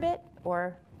perturb it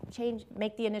or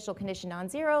make the initial condition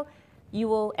non-zero, you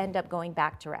will end up going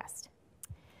back to rest.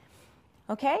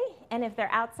 Okay? And if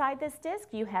they're outside this disk,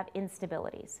 you have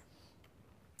instabilities.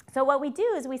 So what we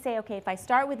do is we say, okay, if I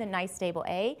start with a nice stable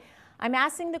A, I'm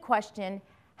asking the question,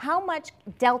 how much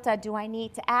delta do I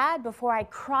need to add before I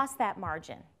cross that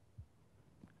margin?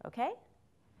 Okay?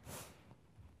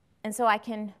 And so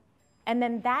and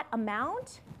then that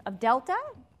amount of delta,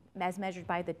 as measured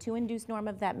by the two-induced norm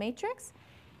of that matrix,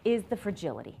 is the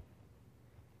fragility.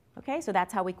 Okay, so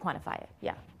that's how we quantify it.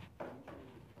 Yeah.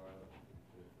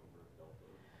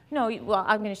 No, well,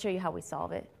 I'm going to show you how we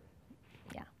solve it.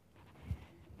 Yeah.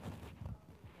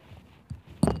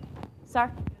 Sorry?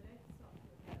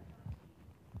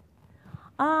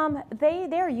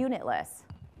 They're unitless,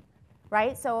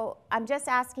 right? So I'm just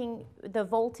asking the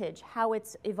voltage, how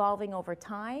it's evolving over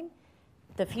time.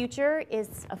 The future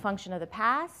is a function of the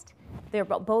past. They're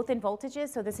both in voltages,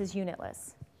 so this is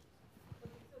unitless.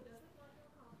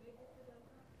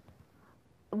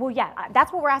 Well, yeah,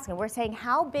 that's what we're asking. We're saying,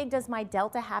 how big does my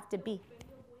delta have to be?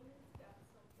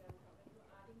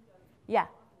 Yeah.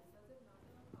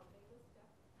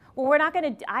 Well, we're not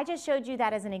going to, I just showed you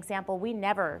that as an example. We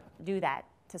never do that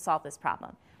to solve this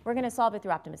problem. We're going to solve it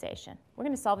through optimization. We're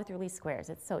going to solve it through least squares.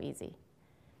 It's so easy.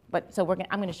 But so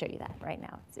I'm going to show you that right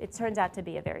now. It turns out to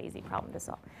be a very easy problem to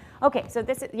solve. Okay, so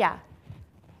this is, yeah.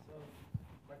 So,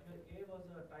 but your A was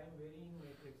a time-varying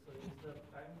matrix, so is the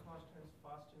time constants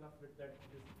fast enough with that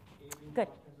this A being Good.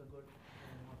 constants are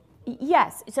good?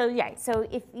 Yes, so yeah, so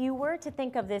if you were to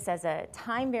think of this as a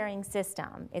time-varying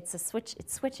system, it's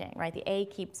switching, right? The A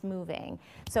keeps moving.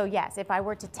 So yes, if I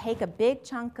were to take a big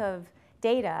chunk of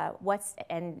data,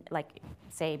 and like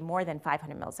say more than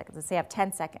 500 milliseconds, let's say I have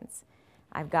 10 seconds,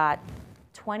 I've got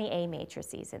 20 A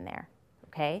matrices in there,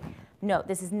 okay? No,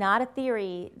 this is not a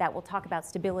theory that we'll talk about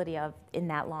stability of in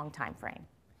that long time frame.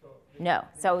 No,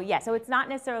 so yeah, so it's not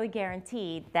necessarily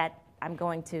guaranteed that I'm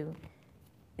going to,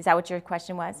 is that what your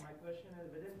question was? My question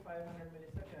is, within 500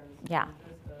 milliseconds, Yeah. Are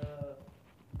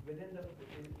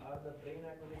the brain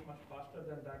activities much faster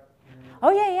than that?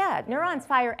 Oh yeah, yeah, neurons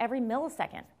fire every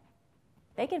millisecond.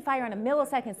 They can fire on a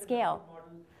millisecond scale. Model,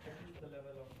 at least the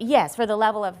level of Yes, for the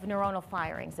level of neuronal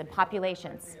firings and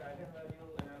populations. the eigenvalue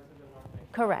analysis will not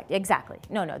make. Correct, exactly.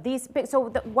 No, so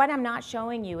what I'm not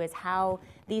showing you is how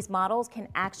these models can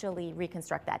actually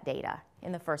reconstruct that data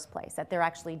in the first place, that they're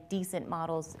actually decent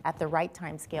models at the right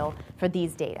time scale for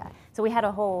these data. So we had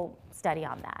a whole study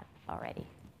on that already.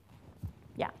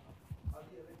 Yeah. Are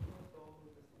the electrons all the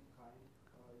same kind?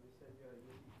 You said you're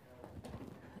using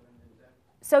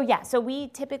So yeah, so we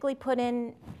typically put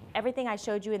in everything I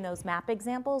showed you in those map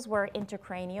examples were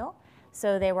intercranial.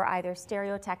 So they were either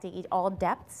stereotactic, all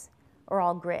depths, or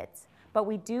all grids. But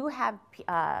we do have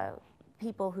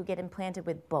people who get implanted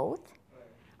with both.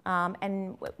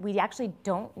 And we actually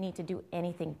don't need to do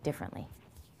anything differently.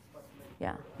 But like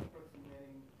Yeah.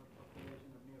 approximating a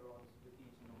population of neurons with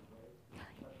each node,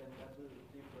 right? But then that will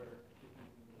differ depending on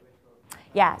the electrode.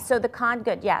 Yeah, so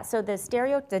so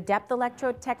the depth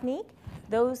electrode technique,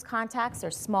 those contacts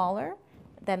are smaller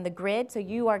than the grid, so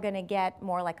you are going to get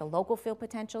more like a local field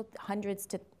potential, hundreds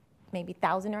to maybe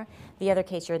 1,000 neurons. The other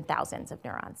case, you're in thousands of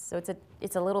neurons. So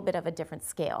it's a little bit of a different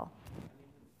scale.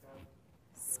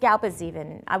 Scalp is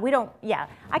even, we don't, yeah,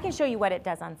 I can show you what it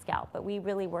does on scalp, but we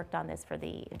really worked on this for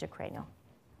the intracranial.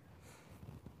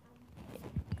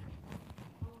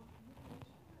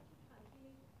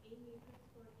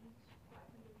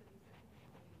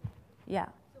 Yeah.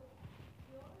 So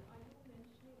here, are you mentioning,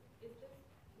 is this,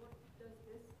 what does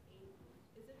this A do?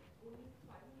 Is it only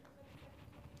 500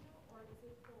 milliseconds of data, or is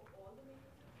it for all the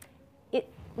matrices?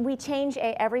 We change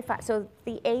A every five, so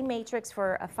the A matrix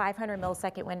for a 500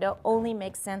 millisecond window only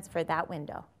makes sense for that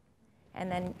window.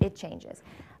 And then it changes.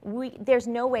 There's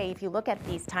no way, if you look at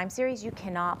these time series, you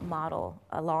cannot model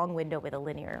a long window with a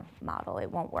linear model. It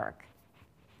won't work.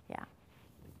 Yeah.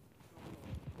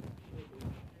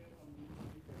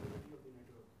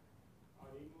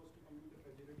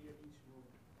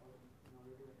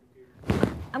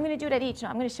 I'm going to do it at each.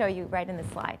 I'm going to show you right in the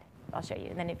slide. I'll show you,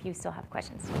 and then if you still have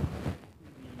questions.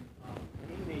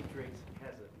 The A matrix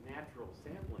has a natural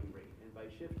sampling rate, and by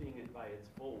shifting it by its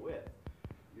full width,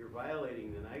 you're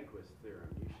violating the Nyquist theorem.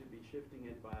 You should be shifting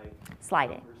it by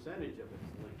Sliding. a percentage of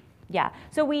its length. Yeah,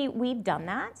 so we've done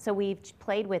that. So we've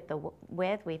played with the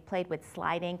width, we've played with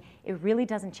sliding. It really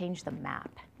doesn't change the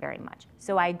map very much.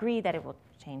 So I agree that it will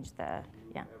change the,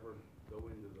 yeah. Do you ever go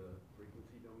into the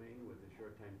frequency domain with a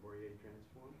short-time Fourier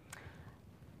transform?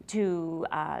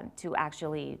 To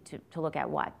actually, to look at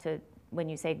what? When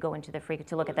you say go into the frequency,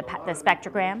 to look at There's a the lot of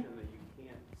spectrogram? information that you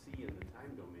can't see in the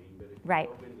time domain, but if you Right.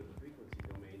 go into the frequency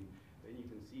domain, then you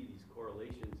can see these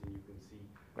correlations and you can see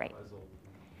Right. puzzle.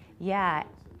 Yeah.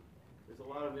 There's a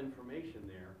lot of information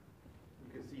there.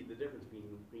 You can see the difference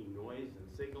between noise and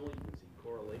signal. You can see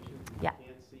correlations that Yeah. you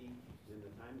can't see in the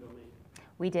time domain.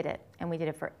 We did it, and we did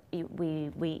it for,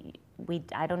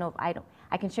 I don't know if,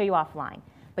 I can show you offline.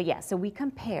 But yeah, so we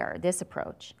compare this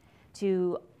approach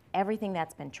to everything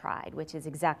that's been tried, which is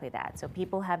exactly that. So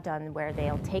people have done where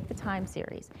they'll take the time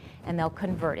series and they'll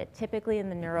convert it. Typically in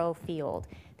the neuro field,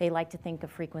 they like to think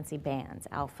of frequency bands,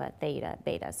 alpha, theta,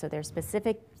 beta. So there's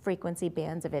specific frequency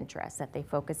bands of interest that they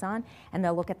focus on, and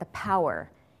they'll look at the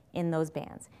power in those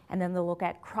bands. And then they'll look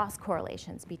at cross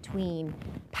correlations between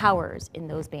powers in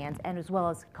those bands, and as well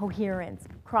as coherence,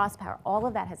 cross power. All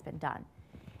of that has been done.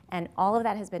 And all of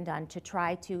that has been done to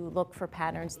try to look for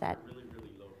patterns that, Really,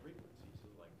 really low frequencies, so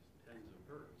like tens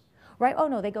of hertz. right, oh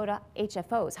no, they go to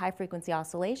HFOs, high frequency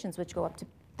oscillations, which go up to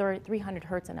 300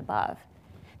 hertz and above.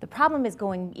 The problem is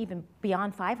going even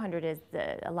beyond 500 is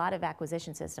a lot of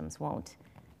acquisition systems won't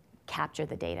capture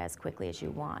the data as quickly as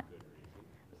you want.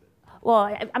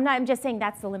 Well, I'm just saying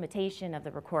that's the limitation of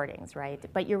the recordings, right?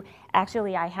 But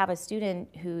I have a student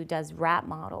who does rat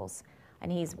models,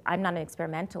 and I'm not an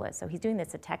experimentalist, so he's doing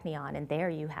this at Technion, and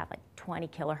there you have like 20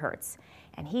 kilohertz.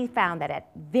 And he found that at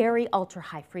very ultra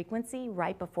high frequency,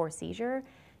 right before seizure,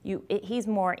 he's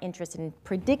more interested in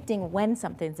predicting when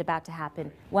something's about to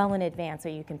happen well in advance so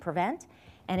you can prevent.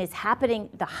 And it's happening,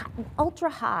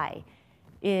 ultra high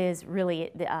is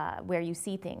really where you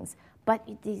see things. But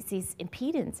these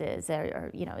impedances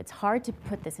it's hard to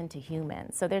put this into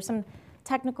humans. So there's some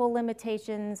technical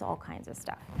limitations, all kinds of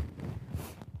stuff.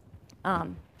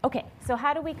 Okay, so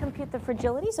how do we compute the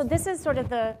fragility? So this is sort of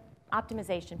the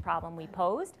optimization problem we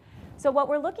posed. So what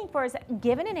we're looking for is,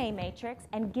 given an A matrix,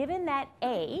 and given that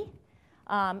A,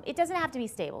 it doesn't have to be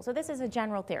stable. So this is a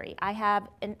general theory. I have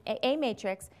an A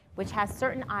matrix which has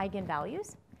certain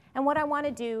eigenvalues. And what I want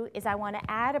to do is I want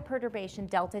to add a perturbation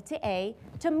delta to A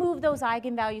to move those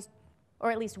eigenvalues,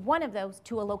 or at least one of those,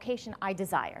 to a location I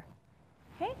desire.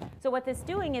 Okay? So what this is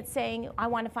doing, it's saying I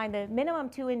want to find the minimum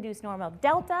 2 induced norm of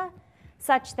delta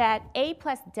such that A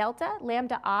plus delta,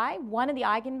 lambda I, one of the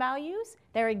eigenvalues,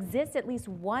 there exists at least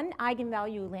one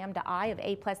eigenvalue lambda I of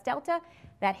A plus delta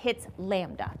that hits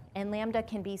lambda. And lambda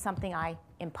can be something I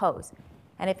impose.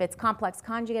 And if it's complex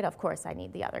conjugate, of course, I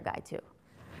need the other guy too.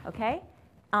 Okay?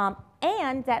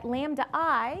 And that lambda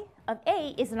I of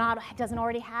A doesn't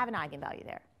already have an eigenvalue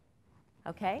there.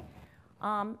 Okay?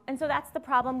 And so that's the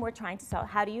problem we're trying to solve.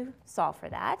 How do you solve for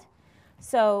that?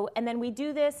 So, and then we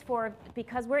do this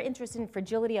because we're interested in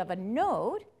fragility of a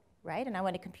node, right? And I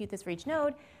want to compute this for each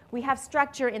node. We have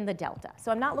structure in the delta.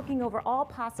 So I'm not looking over all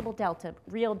possible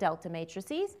real delta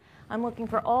matrices. I'm looking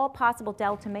for all possible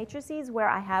delta matrices where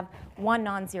I have one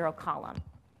non-zero column.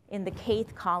 In the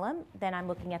kth column, then I'm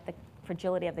looking at the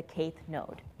fragility of the kth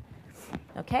node.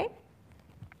 Okay?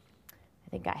 I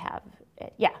think I have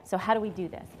it. Yeah, so how do we do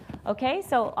this? Okay,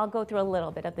 so I'll go through a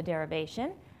little bit of the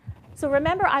derivation. So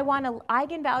remember, I want an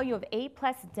eigenvalue of A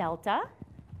plus delta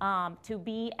to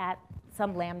be at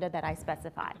some lambda that I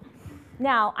specify.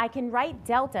 Now, I can write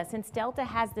delta, since delta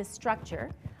has this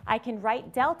structure, I can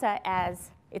write delta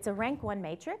as, it's a rank 1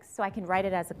 matrix, so I can write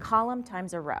it as a column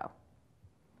times a row.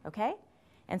 Okay?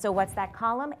 And so what's that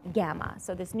column? Gamma.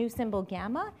 So this new symbol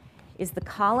gamma is the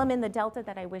column in the delta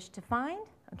that I wish to find.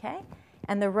 Okay?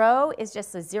 And the row is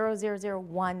just a 0, 0, 0,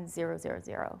 1, 0, 0,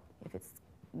 0, if it's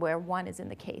where 1 is in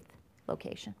the kth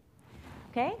location.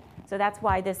 Okay? So that's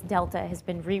why this delta has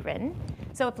been rewritten.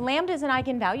 So if lambda is an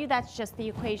eigenvalue, that's just the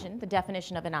equation, the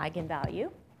definition of an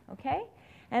eigenvalue. Okay?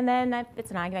 And then if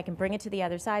it's an eigenvalue, I can bring it to the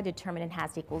other side, determinant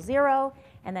has to equal 0,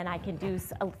 and then I can do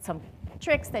some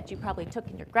tricks that you probably took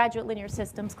in your graduate linear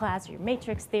systems class or your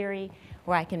matrix theory,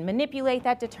 where I can manipulate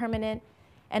that determinant,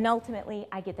 and ultimately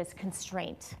I get this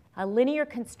constraint, a linear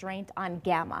constraint on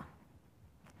gamma.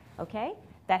 Okay?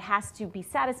 That has to be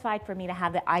satisfied for me to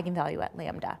have the eigenvalue at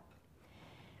lambda.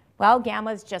 Well,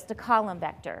 gamma is just a column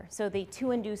vector, so the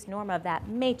 2-induced norm of that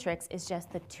matrix is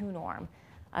just the 2 norm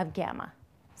of gamma.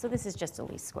 So this is just a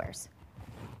least squares.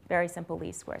 Very simple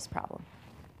least squares problem.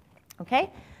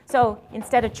 Okay? So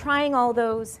instead of trying all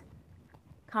those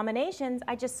combinations,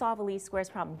 I just solve a least squares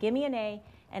problem. Give me an A,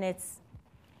 and it's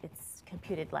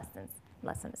computed less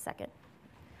than a second.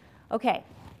 Okay,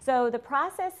 so the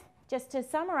process, just to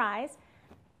summarize,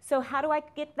 so how do I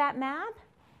get that map?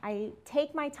 I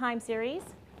take my time series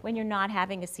when you're not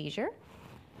having a seizure.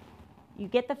 You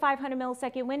get the 500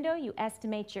 millisecond window, you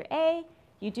estimate your A,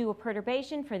 you do a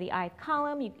perturbation for the ith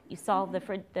column, you solve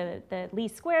the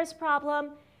least squares problem,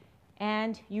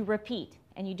 and you repeat.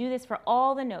 And you do this for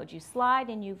all the nodes. You slide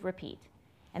and you repeat.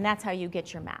 And that's how you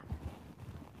get your map.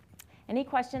 Any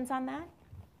questions on that?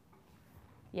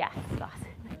 Yeah, Scott.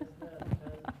 Is this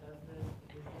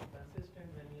consistent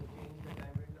when you change the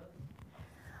time windows?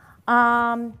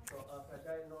 So a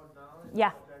fragile node now is Yeah.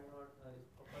 a fragile node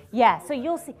is Yeah, so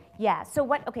you'll see. Yeah, so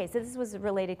what, okay, so this was a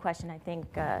related question I think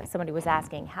somebody was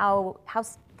asking. How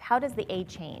does the A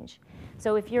change?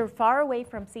 So if you're far away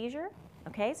from seizure,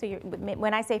 okay, so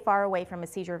when I say far away from a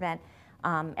seizure event,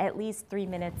 at least 3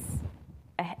 minutes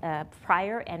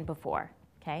prior and before,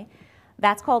 okay?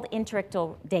 That's called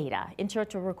interictal data,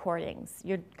 interictal recordings.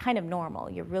 You're kind of normal.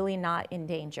 You're really not in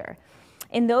danger.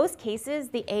 In those cases,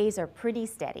 the A's are pretty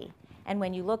steady. And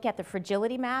when you look at the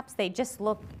fragility maps, they just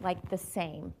look like the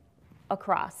same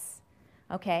across,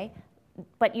 okay?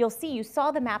 But you'll see, you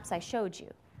saw the maps I showed you.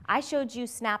 I showed you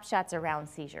snapshots around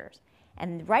seizures.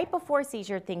 And right before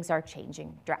seizure, things are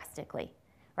changing drastically,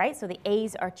 right? So the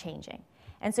A's are changing.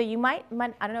 And so you might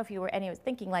I don't know if you were anyone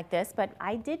thinking like this, but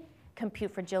I did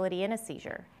compute fragility in a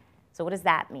seizure. So what does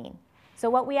that mean? So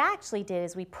what we actually did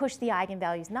is we pushed the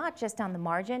eigenvalues not just on the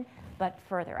margin, but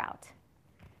further out.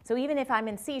 So even if I'm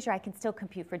in seizure, I can still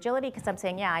compute fragility because I'm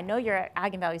saying, yeah, I know your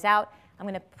eigenvalue's out. I'm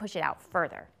going to push it out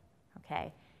further,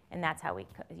 okay? And that's how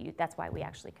that's why we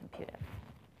actually compute it.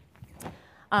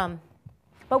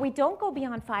 But we don't go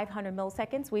beyond 500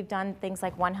 milliseconds. We've done things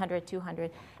like 100,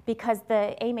 200, because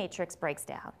the A matrix breaks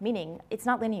down, meaning it's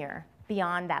not linear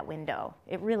beyond that window.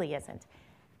 It really isn't,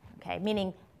 okay?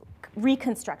 Meaning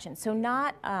reconstruction. So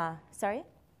not, sorry?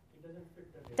 It doesn't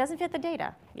fit the data. Doesn't fit the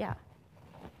data, yeah.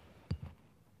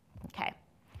 Okay.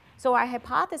 So our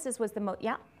hypothesis was yeah? So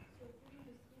during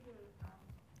the seizure,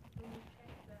 when you check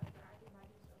the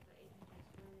eigenvalues of the A matrix,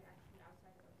 were they actually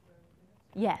outside of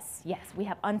the units? Yes, we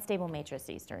have unstable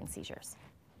matrices during seizures,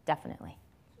 definitely.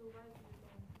 So why do you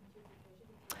then compute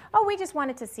the fragility? Oh, we just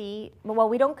wanted to see, well,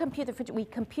 we don't compute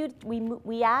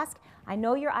we ask, I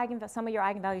know some of your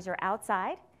eigenvalues are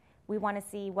outside. We want to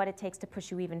see what it takes to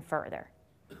push you even further.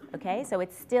 Okay, so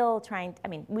it's still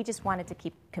we just wanted to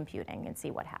keep computing and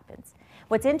see what happens.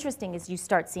 What's interesting is you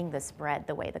start seeing the spread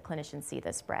the way the clinicians see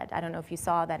the spread. I don't know if you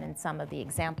saw that in some of the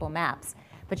example maps,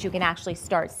 but you can actually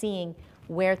start seeing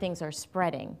where things are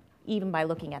spreading, even by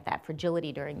looking at that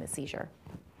fragility during the seizure.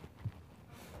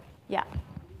 Yeah.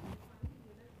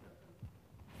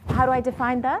 How do I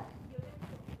define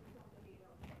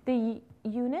the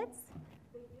units?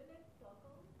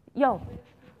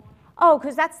 Oh,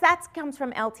 because that comes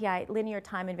from LTI, linear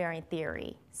time invariant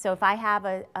theory. So if I have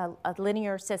a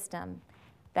linear system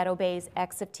that obeys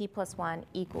x of t plus 1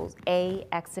 equals a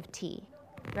x of t,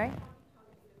 right?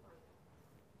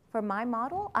 For my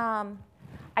model,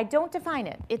 I don't define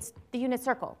it. It's the unit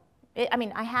circle.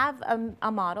 I have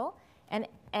a model,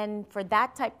 and for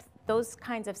those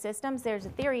kinds of systems, there's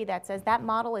a theory that says that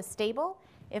model is stable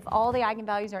if all the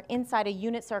eigenvalues are inside a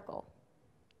unit circle.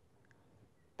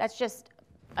 That's just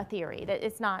a theory. That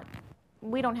it's not.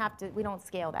 We don't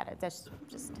scale that. That's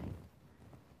just.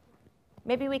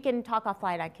 Maybe we can talk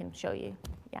offline. I can show you.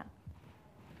 Yeah.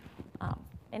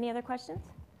 Any other questions?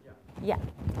 Yeah. Yeah.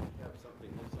 There's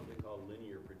something called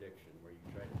linear prediction, where you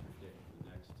try to predict the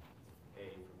next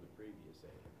A from the previous A.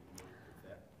 Have you looked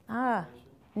at Ah,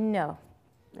 calculation? no.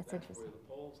 That's That's interesting. where the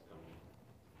poles come in.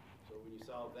 So when you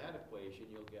solve that equation,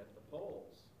 you'll get the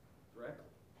poles directly.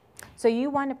 So you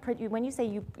want to, when you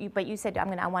say but you said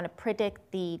I want to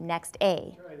predict the next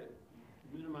A. Try to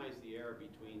minimize the error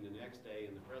between the next A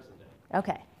and the present A.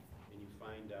 Okay. And you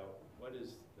find out what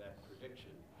is that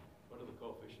prediction, what are the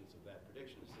coefficients of that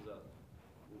prediction. This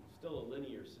is still a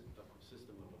linear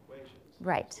system of equations.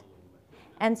 Right. It's a little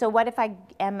bit And so what if I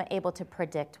am able to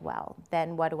predict well?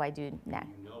 Then what do I do next?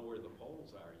 You know where the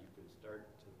poles are. You can start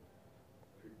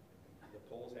to, the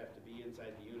poles have to be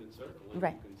inside the unit circle, and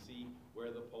Right. you can see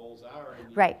where the poles are.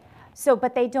 And you Right. So,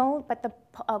 but they don't, but the,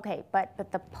 okay, but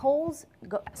the polls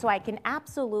go, so I can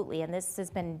absolutely, and this has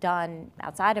been done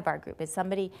outside of our group, is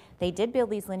they did build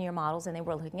these linear models and they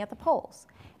were looking at the poles.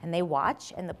 And they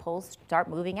watch and the poles start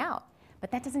moving out.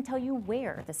 But that doesn't tell you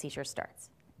where the seizure starts.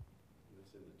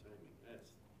 It's in the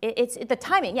timing. That's It's the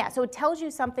timing, yeah. So it tells you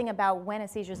something about when a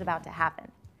seizure is about to happen,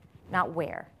 not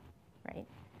where, right?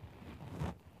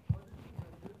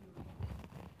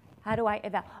 How do I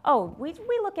evaluate? Oh, we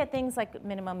look at things like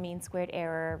minimum mean squared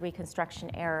error, reconstruction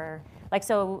error. Like,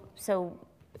 so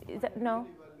is that, no?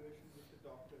 Evaluation with the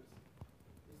doctors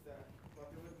is that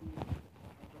whatever I'm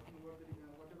talking about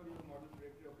whatever your model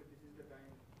predicted, okay, this is the time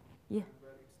Yeah.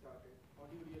 where it started. How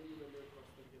do you really evaluate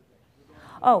what's the real time? You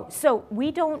don't Oh, so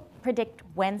we don't predict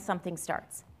when something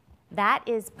starts. That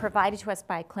is provided to us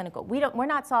by clinical. We're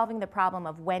not solving the problem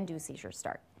of when do seizures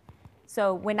start.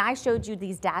 So when I showed you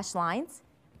these dashed lines,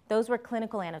 those were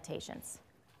clinical annotations.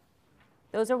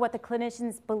 Those are what the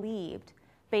clinicians believed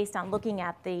based on looking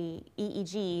at the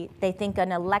EEG. They think an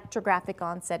electrographic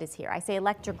onset is here. I say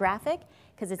electrographic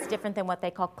because it's different than what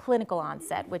they call clinical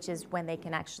onset, which is when they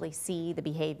can actually see the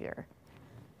behavior.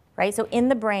 Right? So in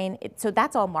the brain, so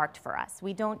that's all marked for us.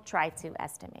 We don't try to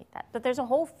estimate that. But there's a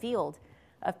whole field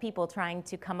of people trying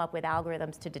to come up with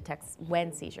algorithms to detect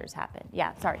when seizures happen.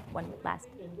 Yeah, sorry, one last.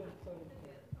 When you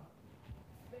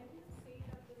say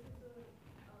that this is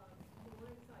a more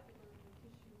excitable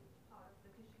tissue, part of the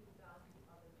tissue than the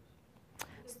other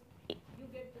tissue, because you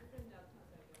get different deltas,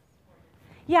 I guess.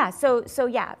 Yeah, so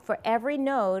yeah, for every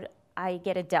node, I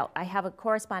get a delta. I have a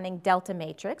corresponding delta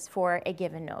matrix for a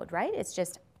given node, right? It's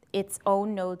just its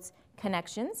own nodes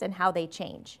connections and how they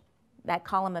change, that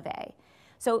column of A.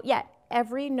 So yeah,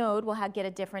 every node will get a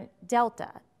different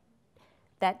delta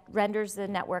that renders the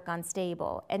network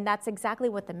unstable. And that's exactly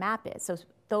what the map is. So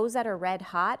those that are red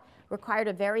hot required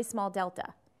a very small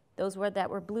delta. Those that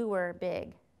were blue were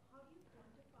big. How do you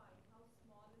quantify how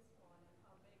small is small and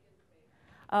how big is big?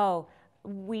 Oh,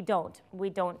 we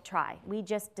don't try. We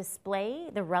just display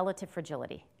the relative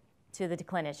fragility to the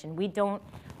clinician. We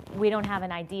don't have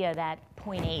an idea that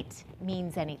 0.8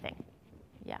 means anything.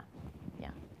 Yeah, yeah.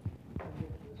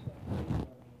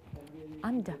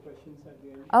 I'm done.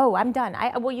 Oh, I'm done.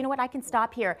 Well, you know what? I can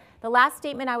stop here. The last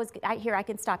statement I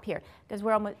can stop here because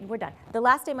we're done. The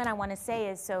last statement I want to say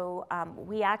is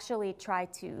we actually try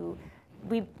to.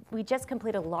 We just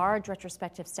completed a large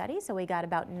retrospective study, so we got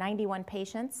about 91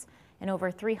 patients and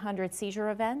over 300 seizure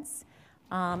events.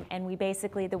 And we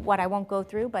basically, what I won't go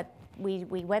through, but we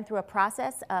went through a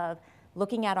process of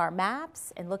looking at our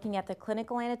maps and looking at the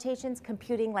clinical annotations,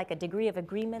 computing like a degree of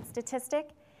agreement statistic,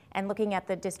 and looking at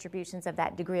the distributions of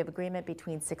that degree of agreement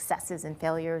between successes and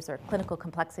failures or clinical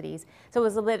complexities. So it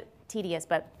was a bit tedious,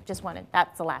 but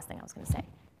that's the last thing I was going to say.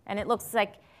 And it looks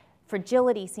like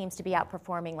fragility seems to be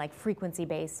outperforming like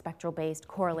frequency-based, spectral-based,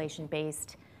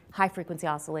 correlation-based, high-frequency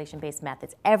oscillation-based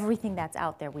methods. Everything that's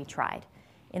out there we tried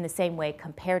in the same way,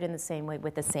 compared in the same way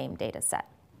with the same data set.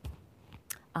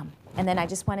 And then I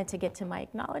just wanted to get to my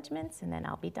acknowledgments, and then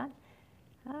I'll be done.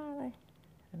 I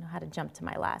don't know how to jump to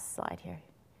my last slide here.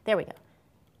 There we go.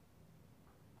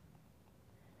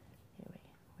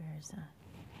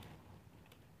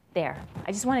 There.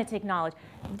 I just wanted to acknowledge.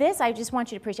 This I just want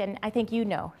you to appreciate, and I think you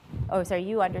know. Oh, sorry,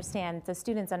 you understand, the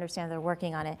students understand they're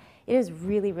working on it. It is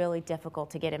really, really difficult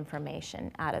to get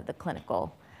information out of the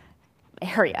clinical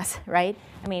areas, right?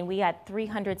 I mean, we had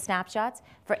 300 snapshots.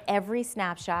 For every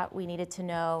snapshot, we needed to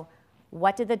know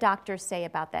what did the doctors say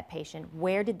about that patient?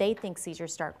 Where did they think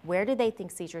seizures start? Where did they think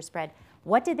seizures spread?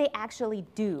 What did they actually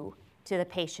do to the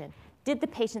patient? Did the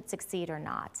patient succeed or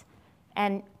not?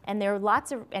 And there are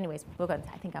lots of, anyways, we'll go,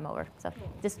 I think I'm over. So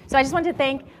I just wanted to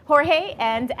thank Jorge,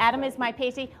 and Adam is my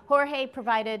PhD. Jorge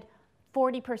provided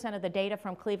 40% of the data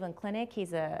from Cleveland Clinic.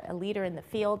 He's a leader in the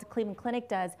field. Cleveland Clinic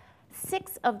does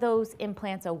 6 of those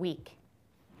implants a week.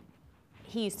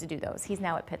 He used to do those. He's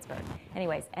now at Pittsburgh.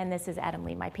 Anyways, and this is Adam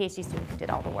Lee, my PhD student who did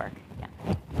all the work. Yeah.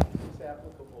 Is this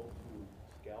applicable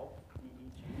to scalp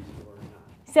EEGs or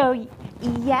not? So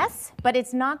yes, but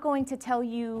it's not going to tell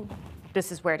you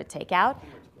this is where to take out. Too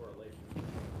much correlation.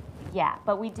 Yeah,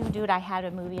 but we do it. I had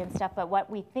a movie and stuff. But what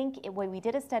we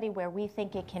did a study where we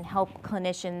think it can help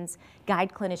clinicians,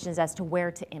 guide clinicians as to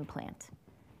where to implant,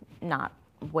 not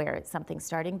where it's something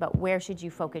starting, but where should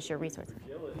you focus your resources.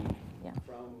 Fragility Yeah.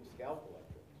 from scalp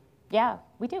electrodes. Yeah,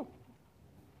 we do.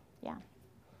 Yeah.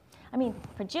 I mean,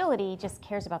 fragility just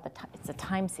cares about it's a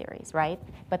time series, right?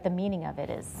 But the meaning of it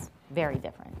is very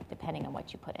different depending on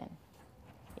what you put in.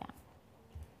 Yeah.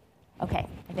 Okay,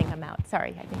 I think I'm out.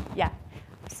 Sorry, I think, yeah.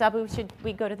 Sabu, should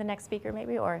we go to the next speaker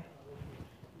maybe, or?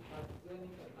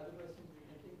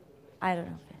 I don't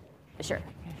know. Sure. Do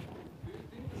you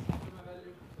think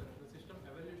the system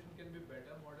evaluation can be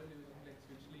better model using like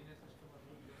switch linear system or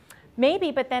something?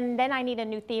 Maybe, but then I need a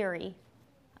new theory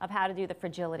of how to do the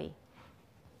fragility.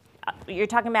 You're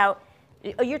talking about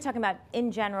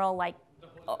in general, like,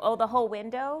 the whole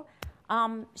window?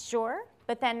 Sure,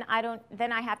 but then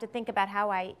I have to think about how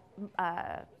I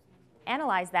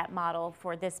analyze that model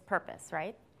for this purpose,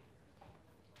 right?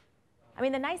 I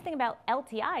mean, the nice thing about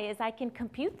LTI is I can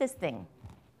compute this thing,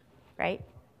 right?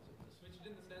 Switched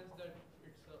in the sense that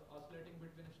it's oscillating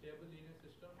between a stable linear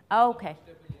system Oh, and okay. a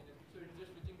stable linear. So it's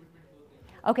just switching between two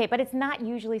things. Okay, but it's not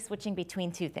usually switching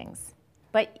between two things.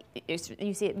 But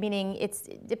you see, meaning it's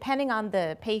depending on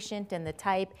the patient and the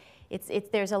type.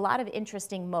 There's a lot of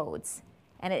interesting modes,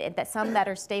 and some that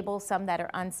are stable, some that are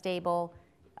unstable,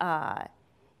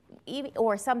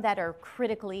 or some that are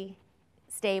critically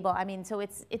stable. I mean, so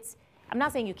it's. I'm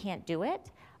not saying you can't do it,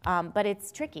 but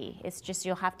it's tricky. It's just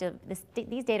you'll have to.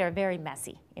 These data are very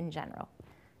messy in general.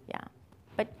 Yeah,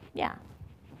 but yeah.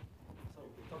 So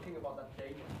talking about that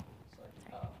data, so,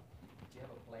 do you have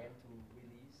a plan to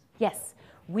release? Yes.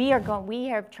 We are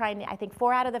trying, I think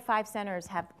 4 out of the 5 centers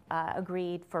have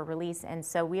agreed for release, and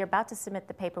so we are about to submit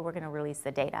the paper. We're going to release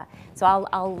the data. So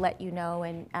I'll let you know,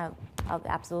 and I'll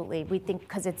absolutely, we think,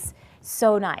 because it's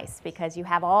so nice, because you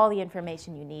have all the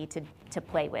information you need to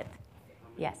play with.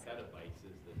 Yes. How many petabytes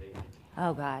is the data?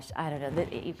 Oh gosh, I don't know.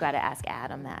 You've got to ask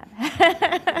Adam that.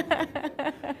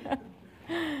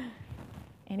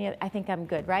 I think I'm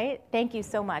good, right? Thank you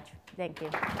so much. Thank you.